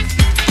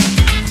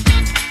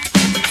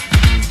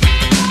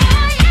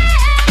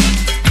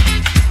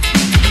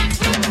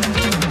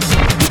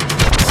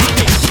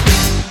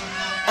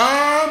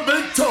 I'm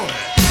Big Tony.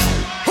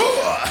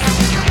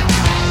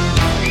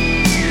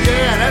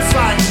 Yeah, that's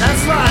right.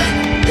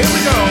 Here we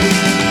go.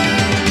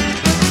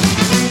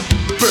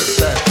 Put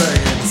that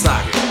thing in the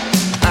socket.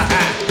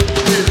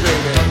 Yeah,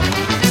 baby.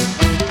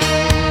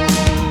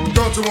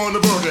 Don't you want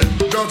the boogie?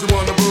 Don't you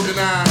want the boogie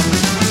now?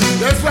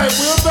 That's right,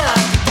 we're back.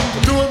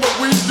 Doing what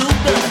we do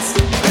best.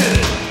 Hit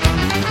it.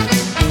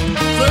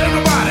 So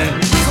everybody,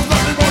 this is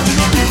what we want you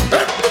to do.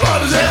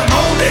 Everybody jam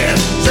on in.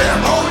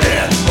 Jam on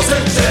in. Well, say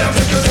jam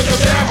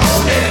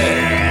on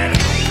in.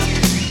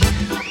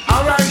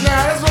 All right,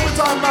 now, that's what we're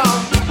talking about.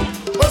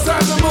 What's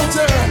happening,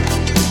 Moochie?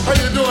 How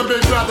you doing,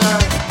 big brother?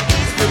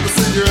 It's good to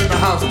see you in the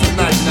house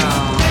tonight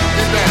now.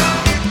 Get down.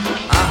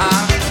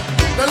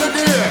 Now look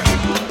here.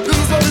 This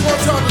is what we want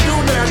y'all to do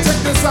now. Check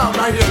this out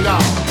right here,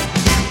 y'all.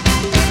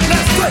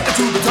 Let's take it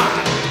to the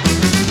top.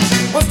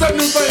 What's that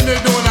new thing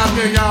they're doing out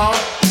there, y'all?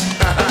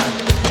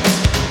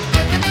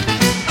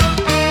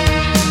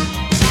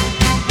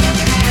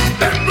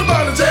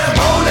 Everybody jam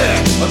on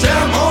it.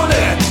 Jam on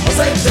it. I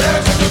say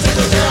jam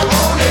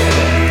on it.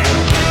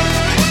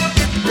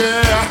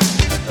 Yeah,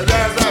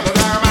 that's the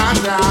time I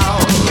now.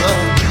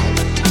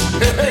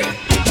 Hey,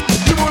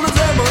 you wanna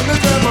jam on the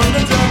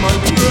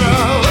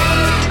girl?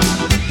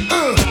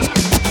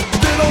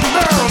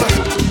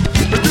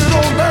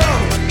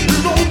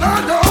 Get on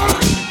down, y'all.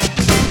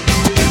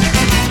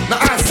 Now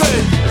I say.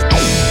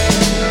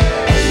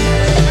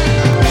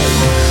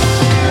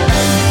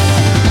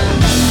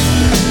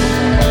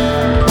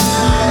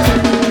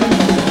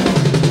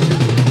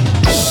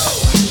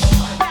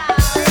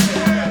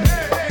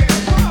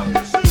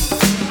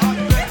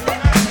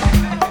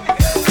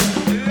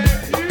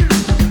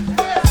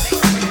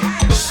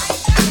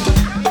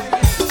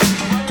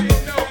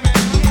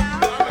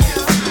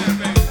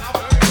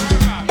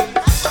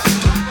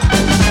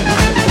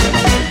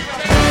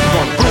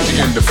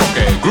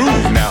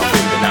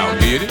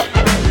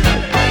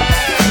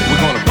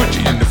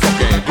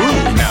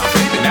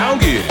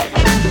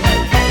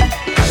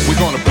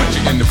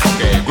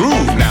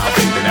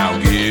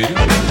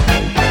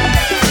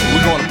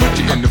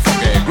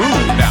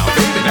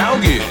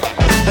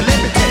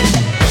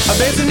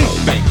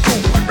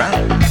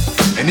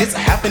 It's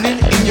happening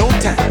in your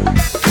town.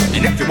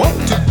 And if you want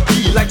to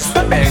be like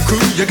Stuntman Crew,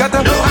 you got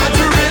to